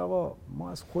میگفتن که آقا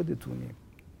ما از خودتونیم.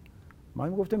 من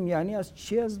میگفتم یعنی از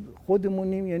چی از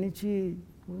خودمونیم؟ یعنی چی؟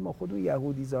 ما خودمون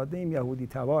یهودی زاده ایم، یهودی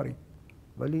تباریم،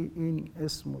 ولی این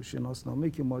اسم و شناسنامه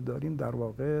که ما داریم در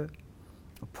واقع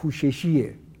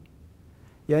پوششیه.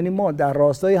 یعنی ما در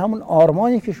راستای همون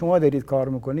آرمانی که شما دارید کار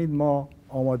میکنید ما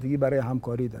آمادگی برای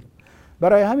همکاری داریم.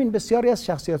 برای همین بسیاری از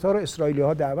شخصیت‌ها رو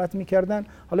اسرائیلی‌ها دعوت می‌کردن.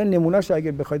 حالا نمونه‌اش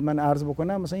اگه بخواید من عرض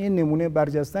بکنم، مثلا یه نمونه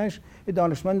برجسته‌اش یه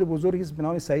دانشمند بزرگی است به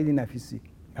نام سعید نفیسی.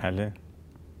 بله.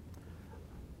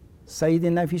 سعید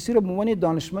نفیسی رو به عنوان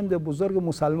دانشمند بزرگ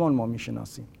مسلمان ما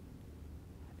می‌شناسیم.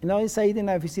 این آقای سعید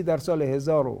نفیسی در سال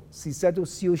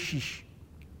 1336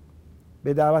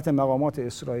 به دعوت مقامات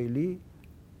اسرائیلی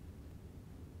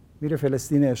میره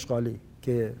فلسطین اشغالی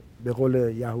که به قول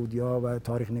یهودی‌ها و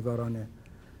تاریخ نگاران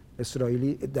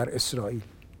اسرائیلی در اسرائیل،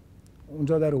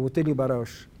 اونجا در هتلی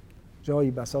براش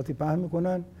جایی بساطی پهن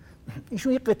میکنن.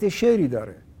 ایشون یه قطعه شعری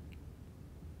داره،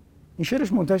 این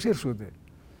شعرش منتشر شده،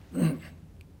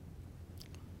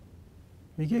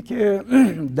 میگه که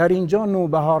در اینجا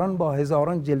نوبهاران با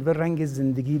هزاران جلوه رنگ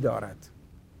زندگی دارد،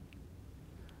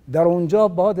 در اونجا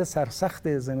باد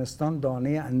سرسخت زمستان دانه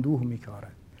اندوه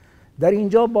میکارد، در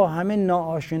اینجا با همه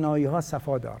ناآشنایی ها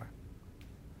صفا دارد.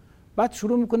 بعد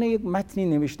شروع میکنه یک متنی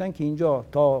نوشتن که اینجا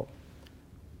تا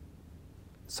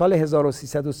سال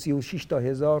 1336 تا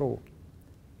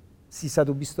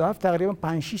 1327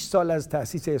 تقریبا 5-6 سال از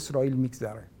تأسیس اسرائیل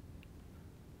میگذره.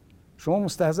 شما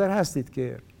مستحضر هستید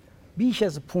که بیش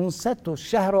از 500 تا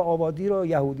شهر و آبادی رو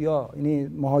یهودی‌ها، یعنی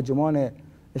مهاجمان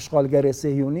اشغالگر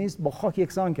صهیونیست، با خاک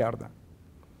یکسان کردن.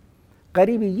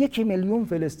 قریب 1 میلیون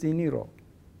فلسطینی رو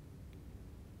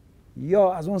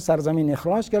یا از اون سرزمین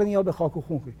اخراج کردن یا به خاک و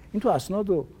خون کردن. این تو اسناد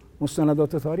و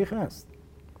مستندات تاریخ هست.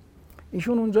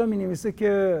 ایشون اونجا می‌نویسه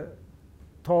که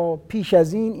تا پیش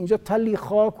از این اینجا تلی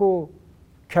خاک و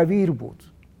کویر بود،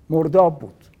 مرداب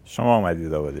بود. شما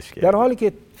اومدید آبادش کردید. در حالی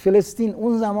که فلسطین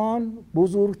اون زمان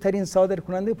بزرگترین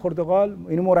صادرکننده پرتقال،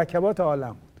 یعنی مرکبات عالم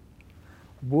بود.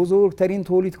 بزرگترین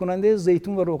تولید کننده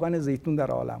زیتون و روغن زیتون در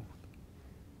عالم بود.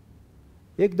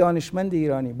 یک دانشمند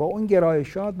ایرانی با اون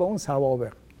گرایشات، با اون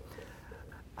سوابق،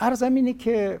 عرض اینه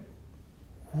که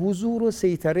حضور و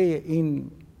سیطره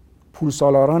این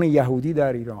پولسالاران یهودی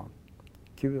در ایران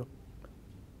که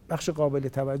بخش قابل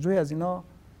توجهی از اینا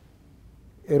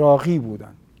عراقی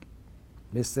بودن،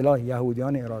 به اصطلاح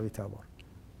یهودیان عراقی تبار،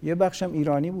 یه بخش هم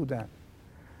ایرانی بودن،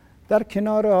 در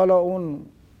کنار حالا اون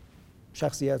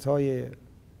شخصیت‌های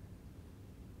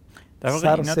در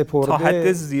واقع اینا تا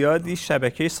حد زیادی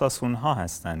شبکه ساسون‌ها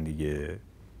هستن دیگه،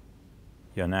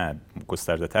 یا نه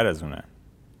گسترده تر از اونه؟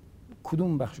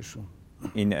 کدوم بخششون؟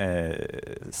 این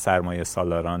سرمایه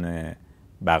سالاران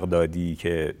بغدادی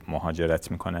که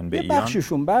مهاجرت میکنن به ایران؟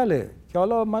 بخششون بله، که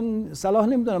حالا من صلاح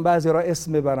نمیدونم بعضی را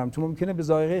اسم ببرم چون ممکنه به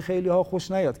ذائقه خیلی ها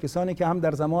خوش نیاد. کسانی که هم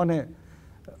در زمان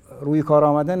روی کار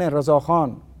آمدن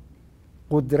رضاخان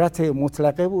قدرت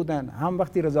مطلقه بودن، هم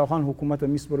وقتی رضاخان حکومت رو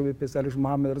میسپره به پسرش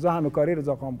محمد رضا همه کاری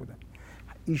رضاخان بودن.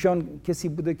 ایشان کسی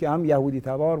بوده که هم یهودی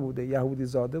تبار بوده، یهودی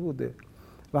زاده بوده،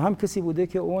 و هم کسی بوده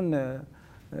که اون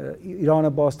ایران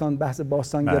باستان، بحث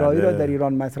باستانگرایی را در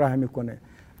ایران مطرح میکنه.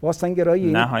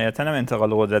 باستانگرایی نهایتاً هم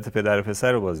انتقال قدرت پدر و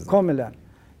پسر رو بازی کاملا،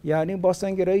 یعنی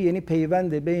باستانگرایی یعنی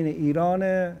پیوند بین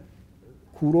ایران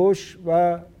کوروش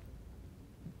و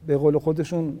به قول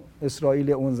خودشون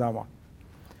اسرائیل اون زمان.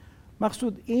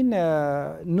 مقصود این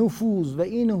نفوذ و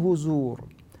این حضور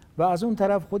و از اون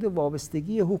طرف خود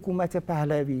وابستگی حکومت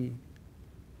پهلوی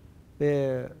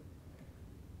به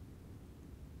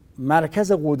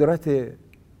مرکز قدرت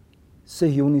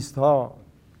صهیونیست ها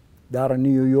در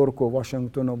نیویورک و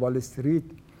واشنگتن و وال استریت،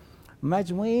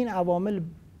 مجموعه این عوامل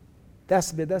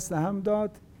دست به دست هم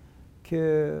داد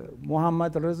که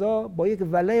محمد رضا با یک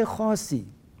ولع خاصی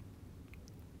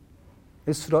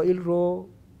اسرائیل رو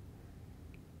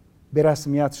به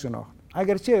رسمیت شناخت.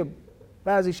 اگرچه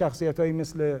بعضی شخصیت‌هایی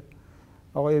مثل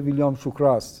آقای ویلیام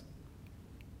شوکراس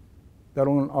در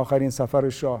اون آخرین سفر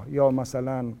شاه، یا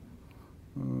مثلا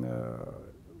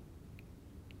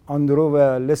آندرو و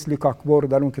لسلی کاکبور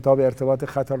در اون کتاب ارتباط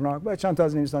خطرناک و چند تا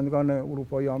از نویسندگان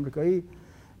اروپایی و آمریکایی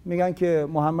میگن که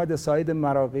محمد سعید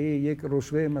مراغی یک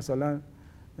رشوه مثلا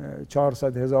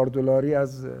 $400,000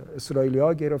 از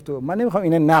اسرائیلی‌ها گرفت. و من نمیخوام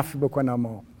اینو نفی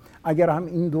بکنم، اگر هم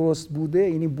این درست بوده،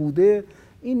 اینی بوده،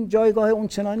 این جایگاه اون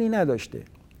چنانی نداشته.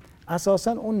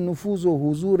 اساساً اون نفوذ و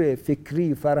حضور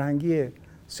فکری فرهنگی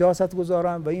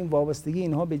سیاستگزاران و این وابستگی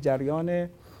اینها به جریان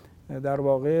در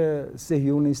واقع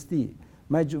صهیونیستی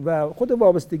و خود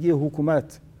وابستگی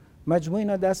حکومت، مجموعه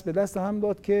اینا دست به دست هم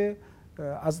داد که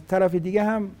از طرف دیگه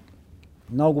هم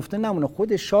ناگفته نمونه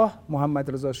خود شاه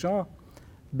محمد رضا شاه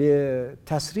به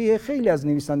تصریح خیلی از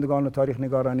نویسندگان و تاریخ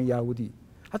نگاران یهودی،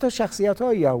 حتی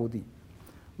شخصیت‌های یهودی،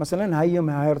 مثلا هایم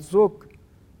هرتزوگ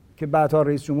که بعدها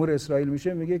رئیس جمهور اسرائیل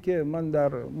میشه، میگه که من در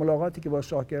ملاقاتی که با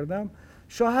شاه کردم،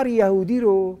 شاه هر یهودی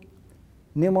رو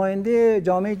نماینده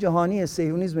جامعه جهانی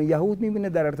صهیونیسم یهود میبینه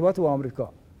در ارتباط با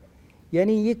آمریکا.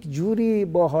 یعنی یک جوری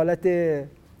با حالت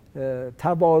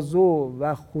تواضع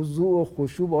و خضوع و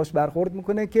خشوع باش برخورد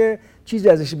میکنه که چیزی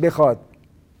ازش بخواد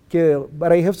که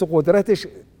برای حفظ قدرتش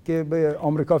که به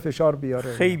آمریکا فشار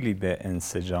بیاره. خیلی به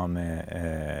انسجام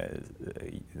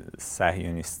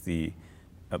صهیونیستی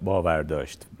باور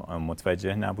داشت،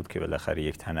 متوجه نبود که بالاخره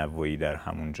یک تنوعی در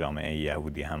همون جامعه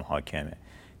یهودی هم حاکمه.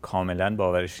 کاملا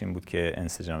باورش این بود که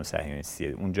انسجام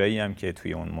صهیونیستیه. اونجایی هم که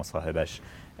توی اون مصاحبهش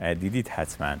دیدید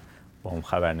حتما با اون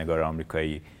خبرنگار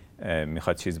آمریکایی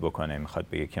میخواد چیز بکنه، میخواد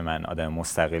بگه که من آدم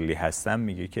مستقلی هستم،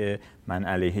 میگه که من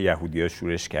علیه یهودی‌ها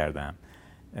شورش کردم.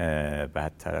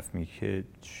 بعد طرف میگه که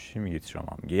چی میگید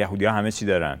شما؟ میگه یهودی‌ها همه چی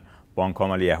دارن، بانک‌ها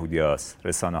مال یهودی‌هاست،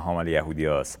 رسانه‌ها مال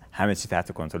یهودی‌هاست، همه چی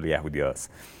تحت کنترل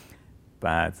یهودی‌هاست.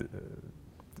 بعد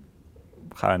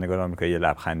خبرنگار آمریکا یه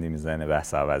لبخندی میزنه،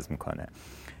 بحث عوض میکنه.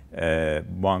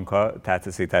 بانک‌ها تحت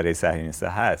سیطره صهیونیست‌ها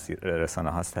هست،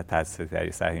 رسانه‌ها تحت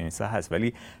سیطره صهیونیست‌ها هست،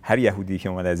 ولی هر یهودی که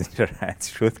اومد از اینجا رد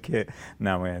شد که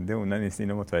نماینده اونا نیست،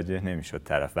 اینو متوجه نمیشد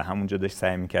طرف و همونجا داشت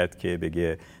سعی میکرد که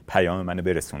بگه پیام منو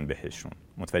برسون بهشون،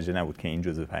 متوجه نبود که این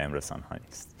جزء پیام رسانه‌ها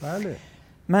نیست. بله.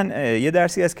 من یه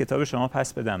درسی از کتاب شما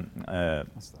پس بدم.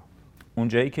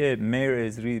 اونجایی که میر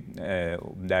ازری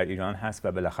در ایران هست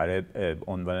و بالاخره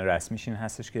عنوان رسمیش این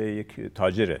هستش که یک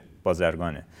تاجر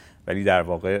بازرگانه، ولی در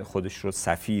واقع خودش رو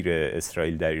سفیر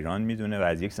اسرائیل در ایران میدونه و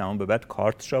از یک زمان به بعد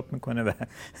کارت چاپ میکنه و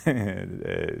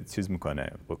چیز میکنه،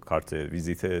 با کارت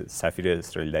ویزیت سفیر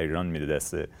اسرائیل در ایران میده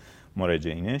دست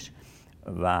مراجعینش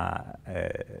و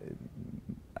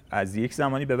از یک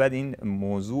زمانی به بعد این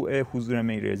موضوع حضور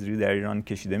میر ازری در ایران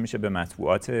کشیده میشه به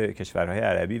مطبوعات کشورهای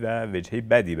عربی و وجهه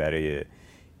بدی برای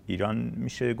ایران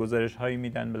میشه، گزارش هایی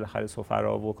میدن بالاخره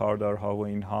سفرا و کاردارها و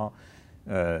اینها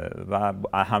و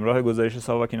همراه گزارش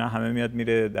ساواک اینا همه میاد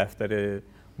میره دفتر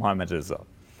محمد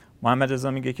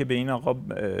رضا میگه که به این آقا،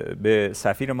 به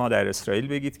سفیر ما در اسرائیل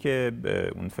بگید که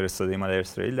اون فرستاده ما در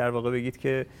اسرائیل در واقع بگید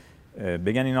که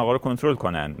بگن این آقا رو کنترل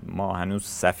کنن، ما هنوز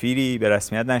سفیری به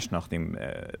رسمیت نشناختیم،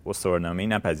 استوارنامه‌ای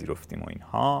نپذیرفتیم و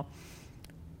اینها.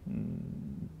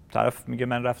 طرف میگه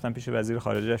من رفتم پیش وزیر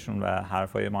خارجهشون و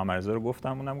حرفای محمد رضا رو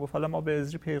گفتم، اونم گفت حالا ما به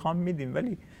ازری پیغام میدیم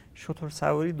ولی شطور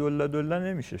سواری دلا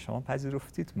نمیشه، شما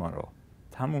پذیرفتید ما رو،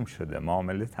 تموم شده،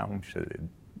 معامله تموم شده،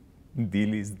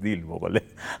 دیل ایز دیل به قول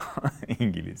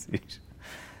انگلیسیش.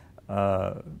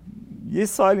 یه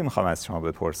سوالی میخوام از شما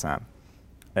بپرسم.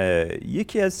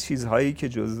 یکی از چیزهایی که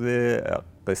جزو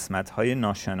قسمت‌های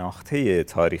ناشناخته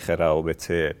تاریخ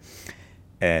روابط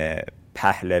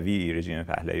پهلوی، رژیم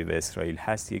پهلوی و اسرائیل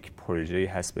هست، یک پروژه‌ای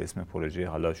هست به اسم پروژه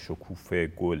حالا شکوف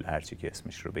گل، هرچی که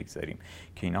اسمش رو بگذاریم،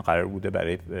 که اینا قرار بوده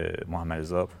برای محمد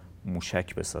رضا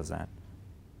موشک بسازن.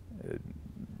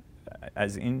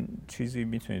 از این چیزی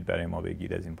میتونید برای ما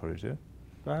بگید از این پروژه؟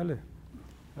 بله.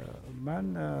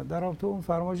 من در رابطه اون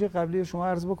فرمایش قبلی شما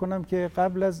عرض بکنم که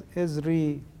قبل از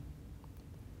ازری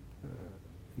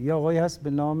یه آقایی هست به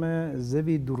نام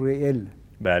زوی دوره.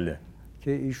 بله.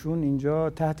 که ایشون اینجا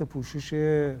تحت پوشش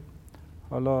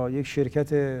حالا یک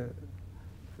شرکت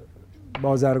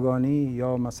بازرگانی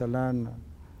یا مثلا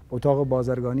اتاق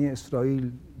بازرگانی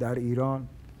اسرائیل در ایران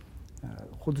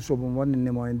خودش رو به عنوان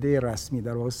نماینده رسمی،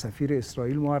 در واقع سفیر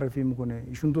اسرائیل معرفی میکنه.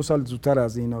 ایشون 2 سال زودتر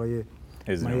از این آقای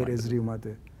میر ازری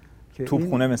اومده که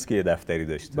توپخونه مثل یه دفتری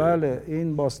داشته. بله.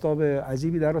 این باستاب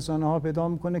عجیبی در رسانه‌ها پیدا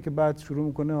میکنه که بعد شروع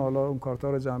میکنه حالا اون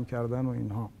کارتا رو جمع کردن و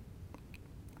اینها.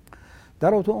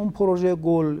 در رابطه اون پروژه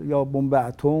گل یا بمب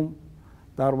اتم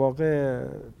در واقع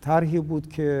طرحی بود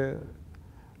که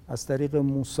از طریق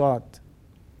موساد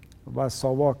و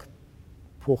ساواک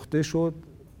پخته شد،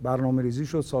 برنامه ریزی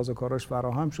شد، سازوکاراش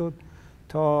فراهم شد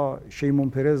تا شیمون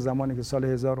پرز زمانی که سال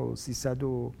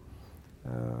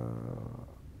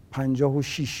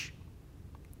 1356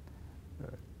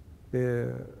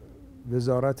 به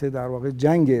وزارت در واقع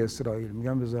جنگ اسرائیل،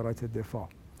 میگم وزارت دفاع،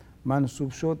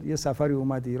 منصوب شد، یه سفری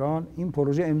اومد ایران، این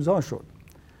پروژه امضا شد.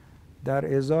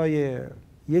 در ازای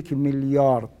 1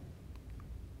 میلیارد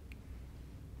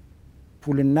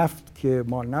پول نفت که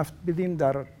ما نفت بدیم،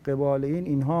 در قبال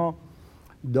اینها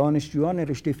دانشجویان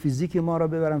رشته فیزیک ما را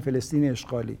ببرن فلسطین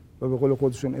اشغالی و به قول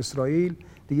خودشون اسرائیل،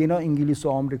 دیگه اینا انگلیس و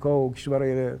آمریکا و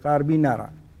کشورهای غربی نرن.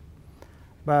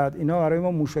 بعد اینا برای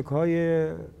ما موشک‌های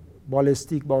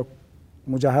بالستیک با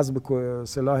مجهز به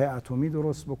سلاح اتمی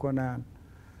درست بکنن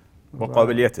با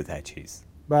قابلیت تجهیز.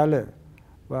 بله.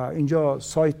 و اینجا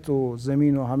سایت و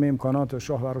زمین و همه امکانات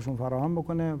شاه براشون فراهم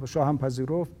بکنه و شاه هم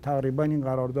پذیرفت. تقریبا این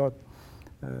قرارداد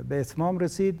به اتمام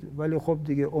رسید، ولی خب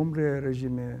دیگه عمر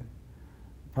رژیم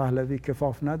پهلوی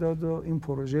کفاف نداد و این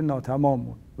پروژه ناتمام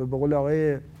موند و به قول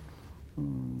آقای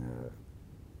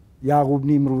یعقوب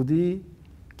نیمرودی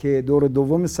که دور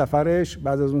دوم سفرش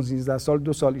بعد از اون 13 سال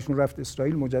 2 سال ایشون رفت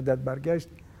اسرائیل، مجدد برگشت،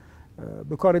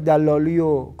 به کار دلالی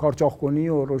و کارچاخ‌کنی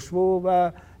و رشوه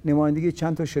و نمایندگی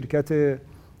چند تا شرکت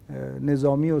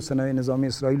نظامی و صنایع نظامی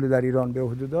اسرائیل رو در ایران به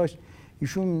عهده داشت.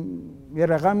 ایشون یه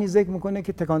رقمی ذکر میکنه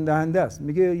که تکان دهنده است.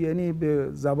 میگه یعنی به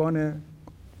زبان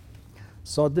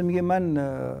ساده میگه من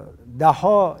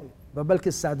 10ها و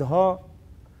بلکه 100ها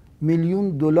میلیون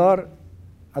دلار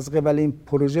از قبل این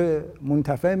پروژه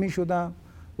منتفع میشدم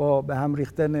با به هم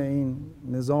ریختن این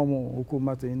نظام و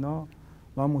حکومت اینا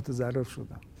من متضرر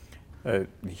شدم.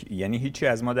 یعنی هیچی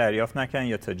از ما دریافت نکردن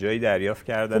یا تا جایی دریافت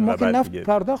کردن و بعد نفت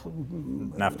پرداخت،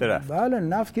 نفت رفت. بله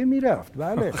نفت که میرفت.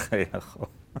 بله. خیلی خوب.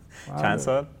 چند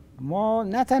سال؟ ما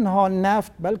نه تنها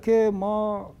نفت بلکه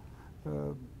ما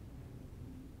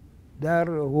در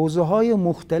حوزه‌های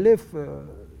مختلف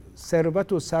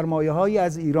ثروت و سرمایه‌هایی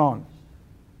از ایران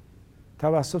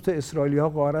توسط اسرائیلی‌ها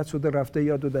غارت شده رفته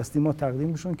یا دو دستی ما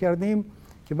تقدیمشون کردیم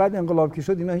که بعد انقلاب که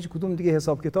شد اینا هیچ کدوم دیگه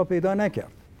حساب کتاب پیدا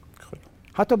نکرد.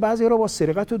 حتی بعضی را با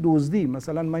سرقت و دزدی،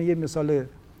 مثلا من یه مثال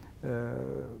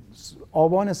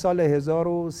آبان سال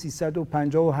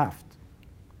 1357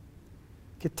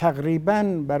 که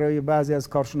تقریباً برای بعضی از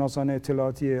کارشناسان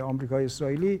اطلاعاتی آمریکایی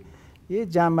اسرائیلی یه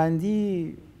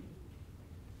جنبندی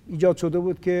ایجاد شده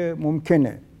بود که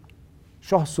ممکنه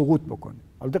شاه سقوط بکنه.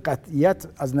 البته قطعیت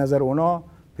از نظر اونا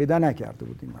پیدا نکرده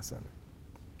بود این مسئله.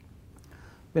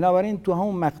 بنابراین تو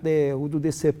همون مقطع حدود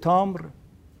سپتامبر،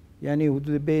 یعنی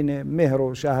حدود بین مهر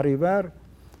و شهریور،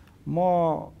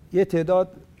 ما یه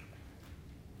تعداد،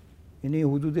 یعنی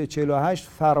حدود 48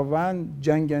 فروند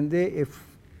جنگنده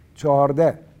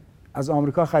F-14 از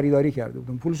آمریکا خریداری کرده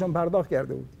بودن، پولشون پرداخت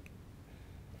کرده بود.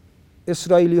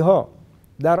 اسرائیلی ها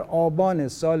در آبان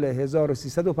سال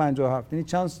 1357، یعنی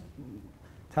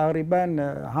تقریبا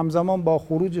همزمان با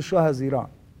خروج شاه از ایران،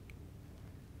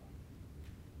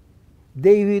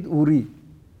 دیوید اوری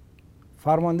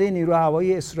فرمانده نیروی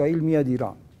هوایی اسرائیل میاد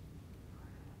ایران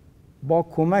با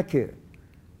کمک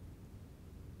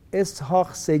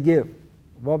اسحاق سگو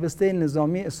وابسته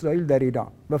نظامی اسرائیل در ایران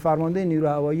و فرمانده نیروی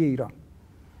هوایی ایران،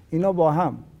 اینا با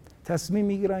هم تصمیم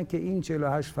میگیرن که این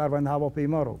 48 فروند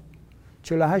هواپیما رو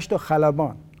 48 تا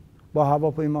خلبان با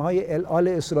هواپیماهای الآل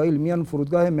اسرائیل میان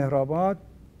فرودگاه مهرآباد.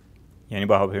 یعنی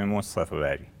با هواپیما مسافر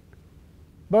بری؟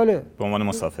 بله، به عنوان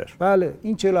مسافر. بله،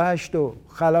 این 48 تا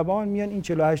خلبان میان این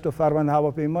 48 تا فروند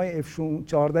هواپیمای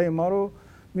F-14 ما رو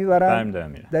میبرن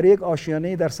در یک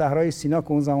آشیانه در صحرای سینا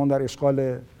که اون زمان در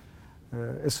اشغال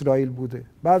اسرائیل بوده،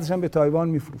 بعدش هم به تایوان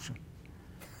میفروشن.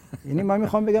 یعنی من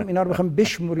میخوام بگم اینا رو بخوام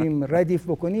بشمریم، ردیف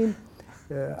بکنیم،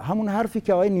 همون حرفی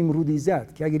که آقای نیمرودی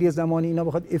زد که اگر یه زمانی اینا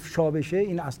بخواد افشا بشه،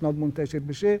 این اسناد منتشر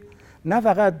بشه، نه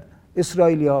فقط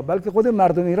اسرائیلی‌ها بلکه خود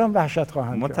مردم ایران وحشت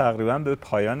خواهند کرد. ما تقریبا به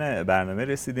پایان برنامه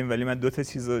رسیدیم، ولی من دو تا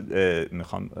چیز رو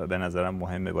میخوام به نظرم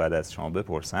مهمه باید از شما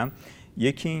بپرسم.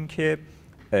 یکی این که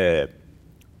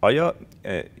آیا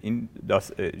این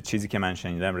چیزی که من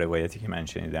شنیدم، روایتی که من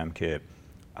شنیدم که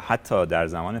حتی در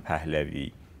زمان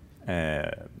پهلوی،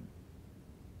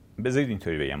 بذارید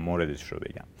اینطوری بگم، موردش رو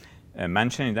بگم، من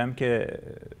شنیدم که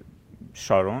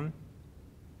شارون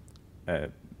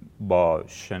با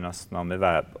شناسنامه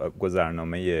و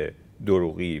گذرنامه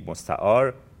دروغی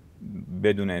مستعار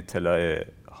بدون اطلاع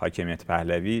حاکمیت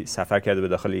پهلوی سفر کرده به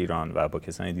داخل ایران و با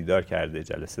کسانی دیدار کرده،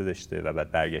 جلسه داشته و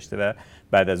بعد برگشته و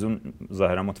بعد از اون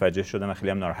ظاهرا متوجه شدن و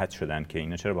خیلی هم ناراحت شدن که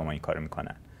اینا چرا با ما این کارو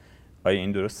میکنن. آیا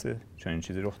این درسته؟ چون این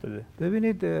چیزی رخ داده؟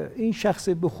 ببینید، این شخص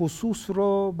به خصوص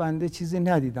رو بنده چیزی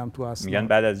ندیدم تو اسناد. میگن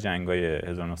بعد از جنگ‌های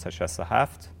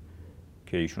 1967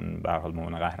 که ایشون به هر حال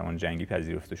عنوان قهرمان جنگی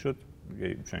پذیرفته شد،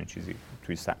 چون این چیزی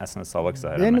توی اصلا ساواک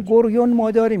ظاهرا. این گوریون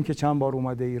ما داریم که چند بار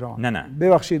اومده ایران. نه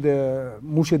ببخشید،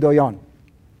 موش دایان.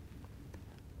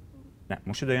 نه،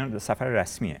 موش دایان سفر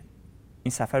رسمیه.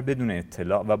 این سفر بدون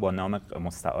اطلاع و با نام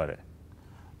مستعاره.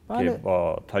 بله. که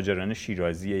با تاجران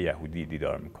شیرازی یهودی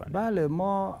دیدار میکنه. بله،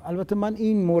 البته من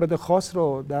این مورد خاص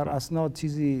رو در اسناد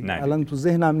چیزی الان تو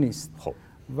ذهنم نیست. خب.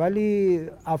 ولی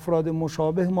افراد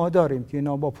مشابه ما داریم که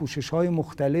اینا با پوشش‌های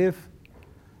مختلف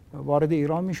وارد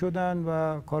ایران میشدن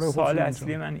و کار خوبی. سوال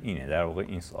اصلی من اینه، در واقع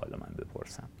این سوال من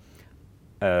بپرسم.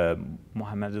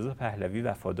 محمدرضا پهلوی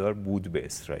وفادار بود به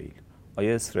اسرائیل.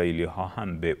 آیا اسرائیلی ها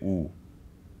هم به او،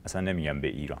 اصلا نمیگم به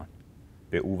ایران،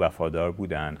 به او وفادار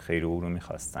بودند، خیر او رو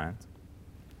میخواستند؟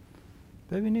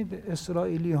 ببینید،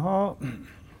 اسرائیلی ها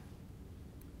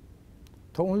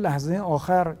تا اون لحظه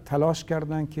آخر تلاش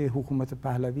کردند که حکومت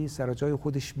پهلوی سر جای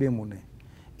خودش بمونه.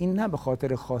 این نه به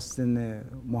خاطر خواستن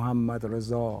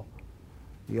محمدرضا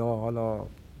یا حالا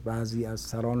بعضی از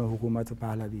سران حکومت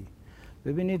پهلوی.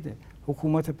 ببینید،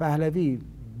 حکومت پهلوی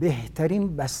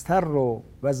بهترین بستر رو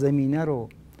و زمینه رو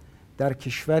در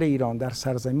کشور ایران، در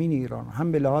سرزمین ایران،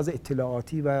 هم به لحاظ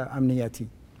اطلاعاتی و امنیتی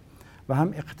و هم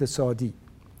اقتصادی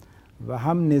و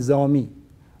هم نظامی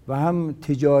و هم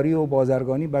تجاری و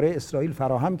بازرگانی برای اسرائیل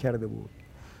فراهم کرده بود.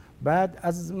 بعد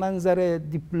از منظر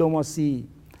دیپلماسی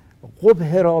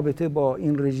قبح رابطه با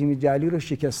این رژیم جعلی رو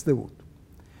شکسته بود.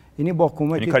 یعنی با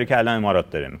کمک کاری که الان امارات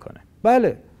داره میکنه.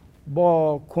 بله،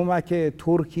 با کمک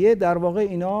ترکیه در واقع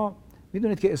اینا،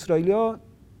 میدونید که اسرائیلیا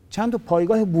چند تا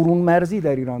پایگاه برون مرزی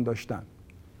در ایران داشتن،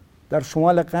 در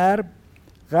شمال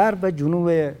غرب و جنوب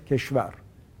کشور.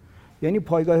 یعنی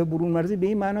پایگاه برون مرزی به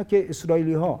این معنا که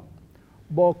اسرائیلی ها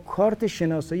با کارت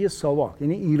شناسایی ساواک،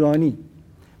 یعنی ایرانی،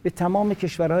 به تمام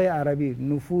کشورهای عربی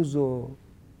نفوذ و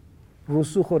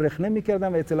رسوخ و رخنه میکردن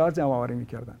و اطلاعات جمع آوری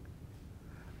میکردن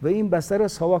و این بستر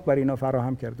ساواک برای اینا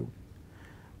فراهم کرده بود.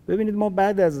 ببینید ما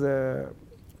بعد از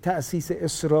تأسیس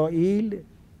اسرائیل،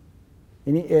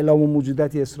 یعنی اعلام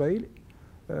موجودیت اسرائیل،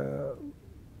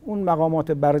 اون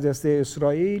مقامات برجسته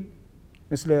اسرائیل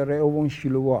مثل رئوون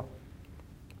شیلوا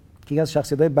که یکی از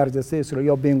شخصیت‌های برجسته اسرائیل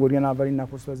یا بنگوریون اولین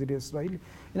نخست وزیر اسرائیل،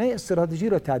 اینا استراتژی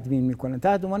رو تدوین میکنن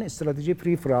تحت عنوان استراتژی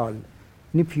پریفرال،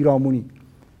 یعنی پیرامونی.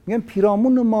 میگن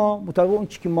پیرامون ما مطابق اون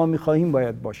چیزی که ما می‌خواهیم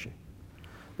باید باشه.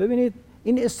 ببینید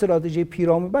این استراتژی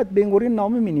پیرامون، بعد بنگوریون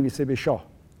نامه می‌نویسه به شاه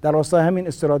در راستای همین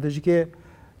استراتژی که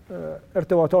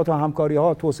ارتباطات و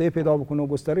همکاری‌ها توسعه پیدا بکنه و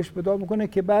گسترش پیدا بکنه،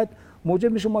 که بعد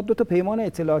موجب میشه ما 2 تا پیمان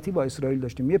اطلاعاتی با اسرائیل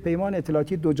داشتیم. یه پیمان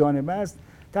اطلاعاتی 2 جانبه است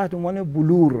تحت عنوان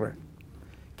بلور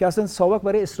که اصلا سابق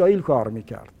برای اسرائیل کار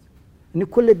میکرد، یعنی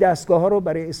کل دستگاه‌ها رو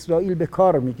برای اسرائیل به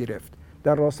کار میگرفت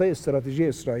در راستای استراتژی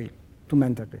اسرائیل تو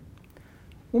منطقه.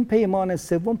 اون پیمان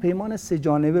سوم پیمان 3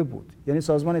 جانبه بود، یعنی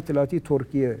سازمان اطلاعاتی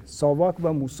ترکیه، ساواک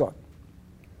و موساد.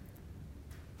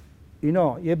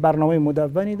 اینا یه برنامه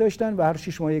مدونی داشتن و هر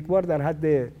 6 ماه یک بار در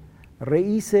حد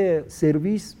رئیس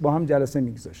سرویس با هم جلسه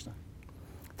میگذاشتن،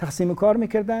 تقسیم کار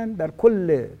میکردن در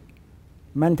کل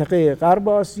منطقه غرب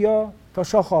آسیا تا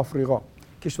شاخ آفریقا.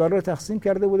 کشورها رو تقسیم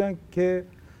کرده بودن که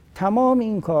تمام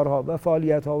این کارها و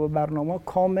فعالیت‌ها و برنامه‌ها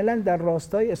کاملا در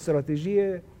راستای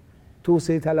استراتژی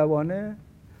توسعه طلبانه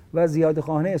و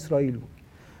زیادخواهانه اسرائیل بود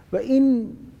و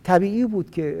این طبیعی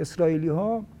بود که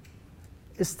اسرائیلی‌ها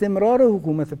استمرار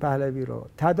حکومت پهلوی را،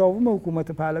 تداوم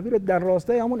حکومت پهلوی را در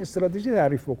راستای همون استراتژی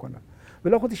تعریف بکنن،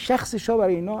 ولی خود شخص شاه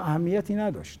برای اینا اهمیتی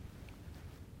نداشت.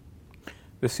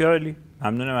 بسیار عالی،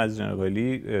 ممنونم از جناب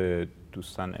عالی.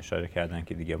 دوستان اشاره کردن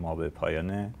که دیگه ما به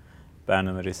پایان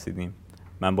برنامه رسیدیم.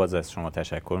 من باز از شما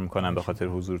تشکر میکنم به خاطر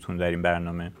حضورتون در این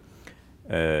برنامه.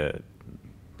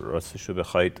 راستش رو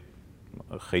بخواید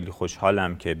خیلی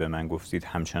خوشحالم که به من گفتید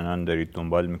همچنان دارید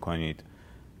دنبال میکنید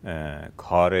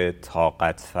کار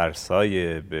طاقت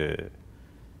فرسای به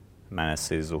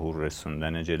منصه ظهور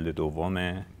رسوندن جلد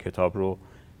دوم کتاب رو.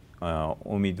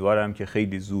 امیدوارم که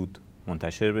خیلی زود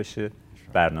منتشر بشه،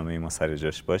 برنامه ما سر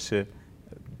جاش باشه،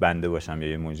 بنده باشم یا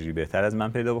یه مجری بهتر از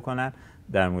من پیدا بکنن،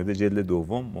 در مورد جلد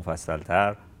دوم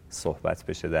مفصل‌تر صحبت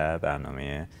بشه در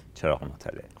برنامه چراغ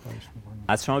مطالعه.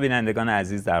 از شما بینندگان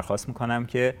عزیز درخواست میکنم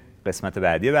که قسمت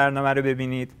بعدی برنامه رو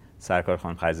ببینید. سرکار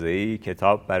خانم خزایی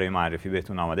کتاب برای معرفی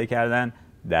بهتون آماده کردن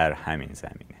در همین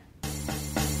زمینه.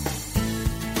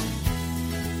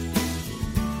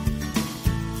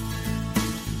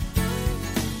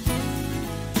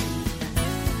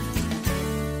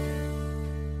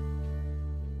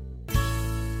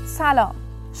 سلام،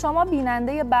 شما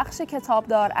بیننده بخش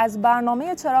کتابدار از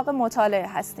برنامه چراغ مطالعه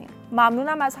هستین.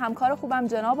 ممنونم از همکار خوبم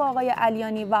جناب آقای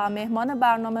علیانی و مهمان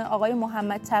برنامه آقای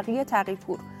محمدتقی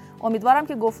تقی‌پور. امیدوارم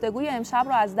که گفتگوی امشب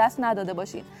رو از دست نداده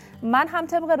باشین. من هم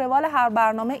طبق روال هر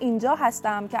برنامه اینجا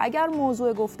هستم که اگر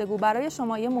موضوع گفتگو برای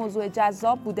شما یه موضوع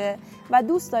جذاب بوده و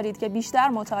دوست دارید که بیشتر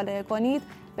مطالعه کنید،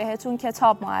 بهتون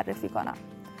کتاب معرفی کنم.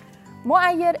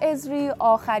 معیر عزری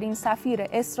آخرین سفیر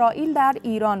اسرائیل در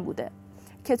ایران بوده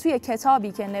که توی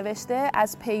کتابی که نوشته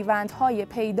از پیوندهای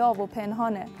پیدا و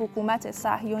پنهان حکومت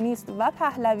صهیونیست و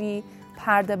پهلوی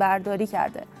پرده برداری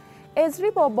کرده.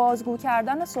 عزری با بازگو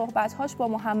کردن صحبت‌هاش با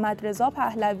محمدرضا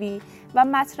پهلوی و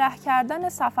مطرح کردن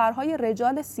سفرهای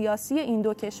رجال سیاسی این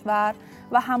دو کشور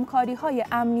و همکاری‌های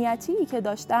امنیتی که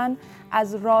داشتن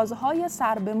از رازهای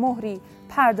سر به مهری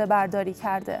پرده برداری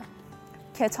کرده.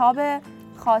 کتاب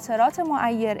خاطرات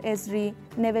معیر عزری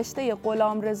نوشته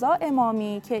غلامرضا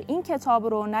امامی که این کتاب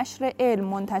رو نشر علم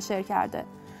منتشر کرده.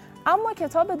 اما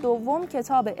کتاب دوم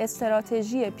کتاب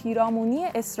استراتژی پیرامونی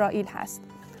اسرائیل هست.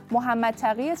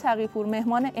 محمدتقی تقی‌پور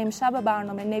مهمان امشب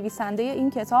برنامه نویسنده این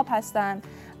کتاب هستند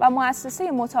و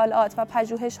مؤسسه مطالعات و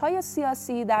پژوهش‌های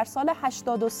سیاسی در سال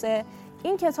 83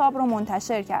 این کتاب رو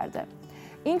منتشر کرده.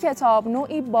 این کتاب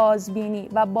نوعی بازبینی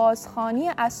و بازخوانی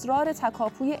اسرار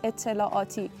تکاپوی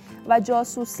اطلاعاتی و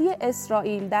جاسوسی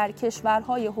اسرائیل در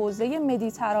کشورهای حوزه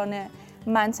مدیترانه،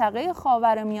 منطقه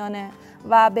خاورمیانه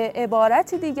و به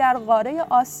عبارت دیگر قاره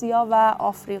آسیا و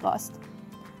آفریقا است.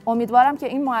 امیدوارم که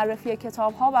این معرفی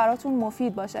کتاب‌ها براتون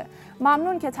مفید باشه.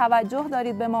 ممنون که توجه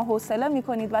دارید به ما، حوصله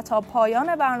می‌کنید و تا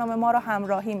پایان برنامه ما رو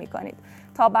همراهی می‌کنید.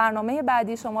 تا برنامه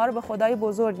بعدی شما رو به خدای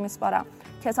بزرگ می‌سپارم.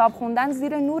 کتاب خوندن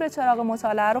زیر نور چراغ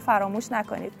مطالعه رو فراموش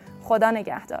نکنید. خدا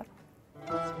نگهدار.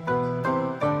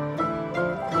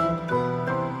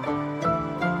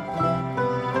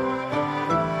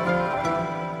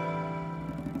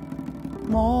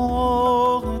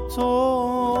 ماه تو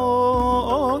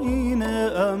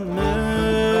آینه ام،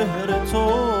 مهر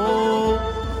تو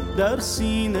در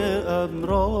سینه ام،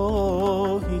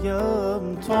 راهیم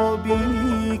تا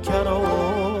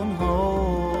بیکران ها.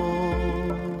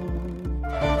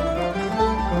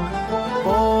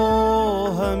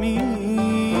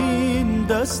 همین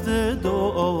دست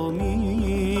دعا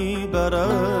می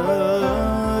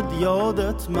برد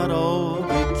یادت مرا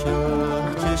به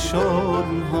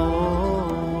کهکشان ها.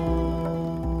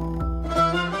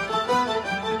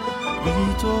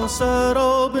 بی تو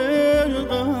سراب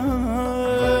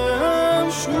غم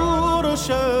شور و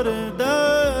شر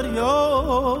دریا،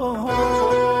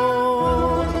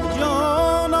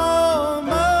 جانم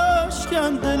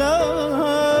اشکن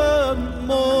دلم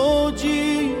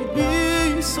موجی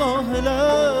بی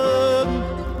ساحلم،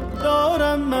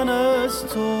 دارم من از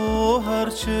تو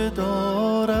هرچه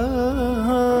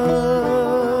دارم،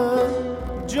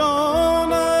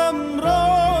 جانم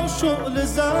را شعله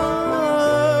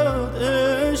زد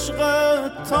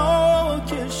عشقت تا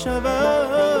که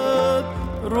شود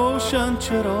روشن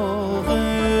چراغ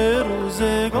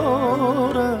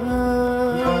روزگارم.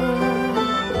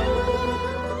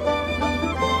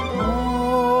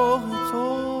 آه تو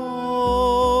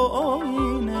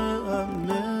آینه ام،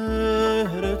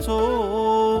 مهر تو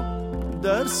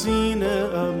در سینه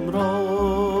ام،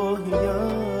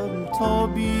 راهیم تا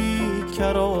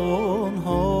بیکران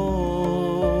ها.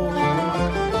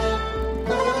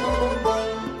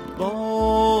 با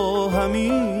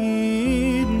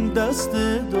همین دست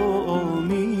دعا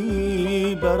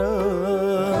می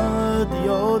برد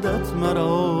یادت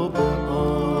مرا به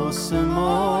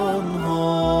آسمان.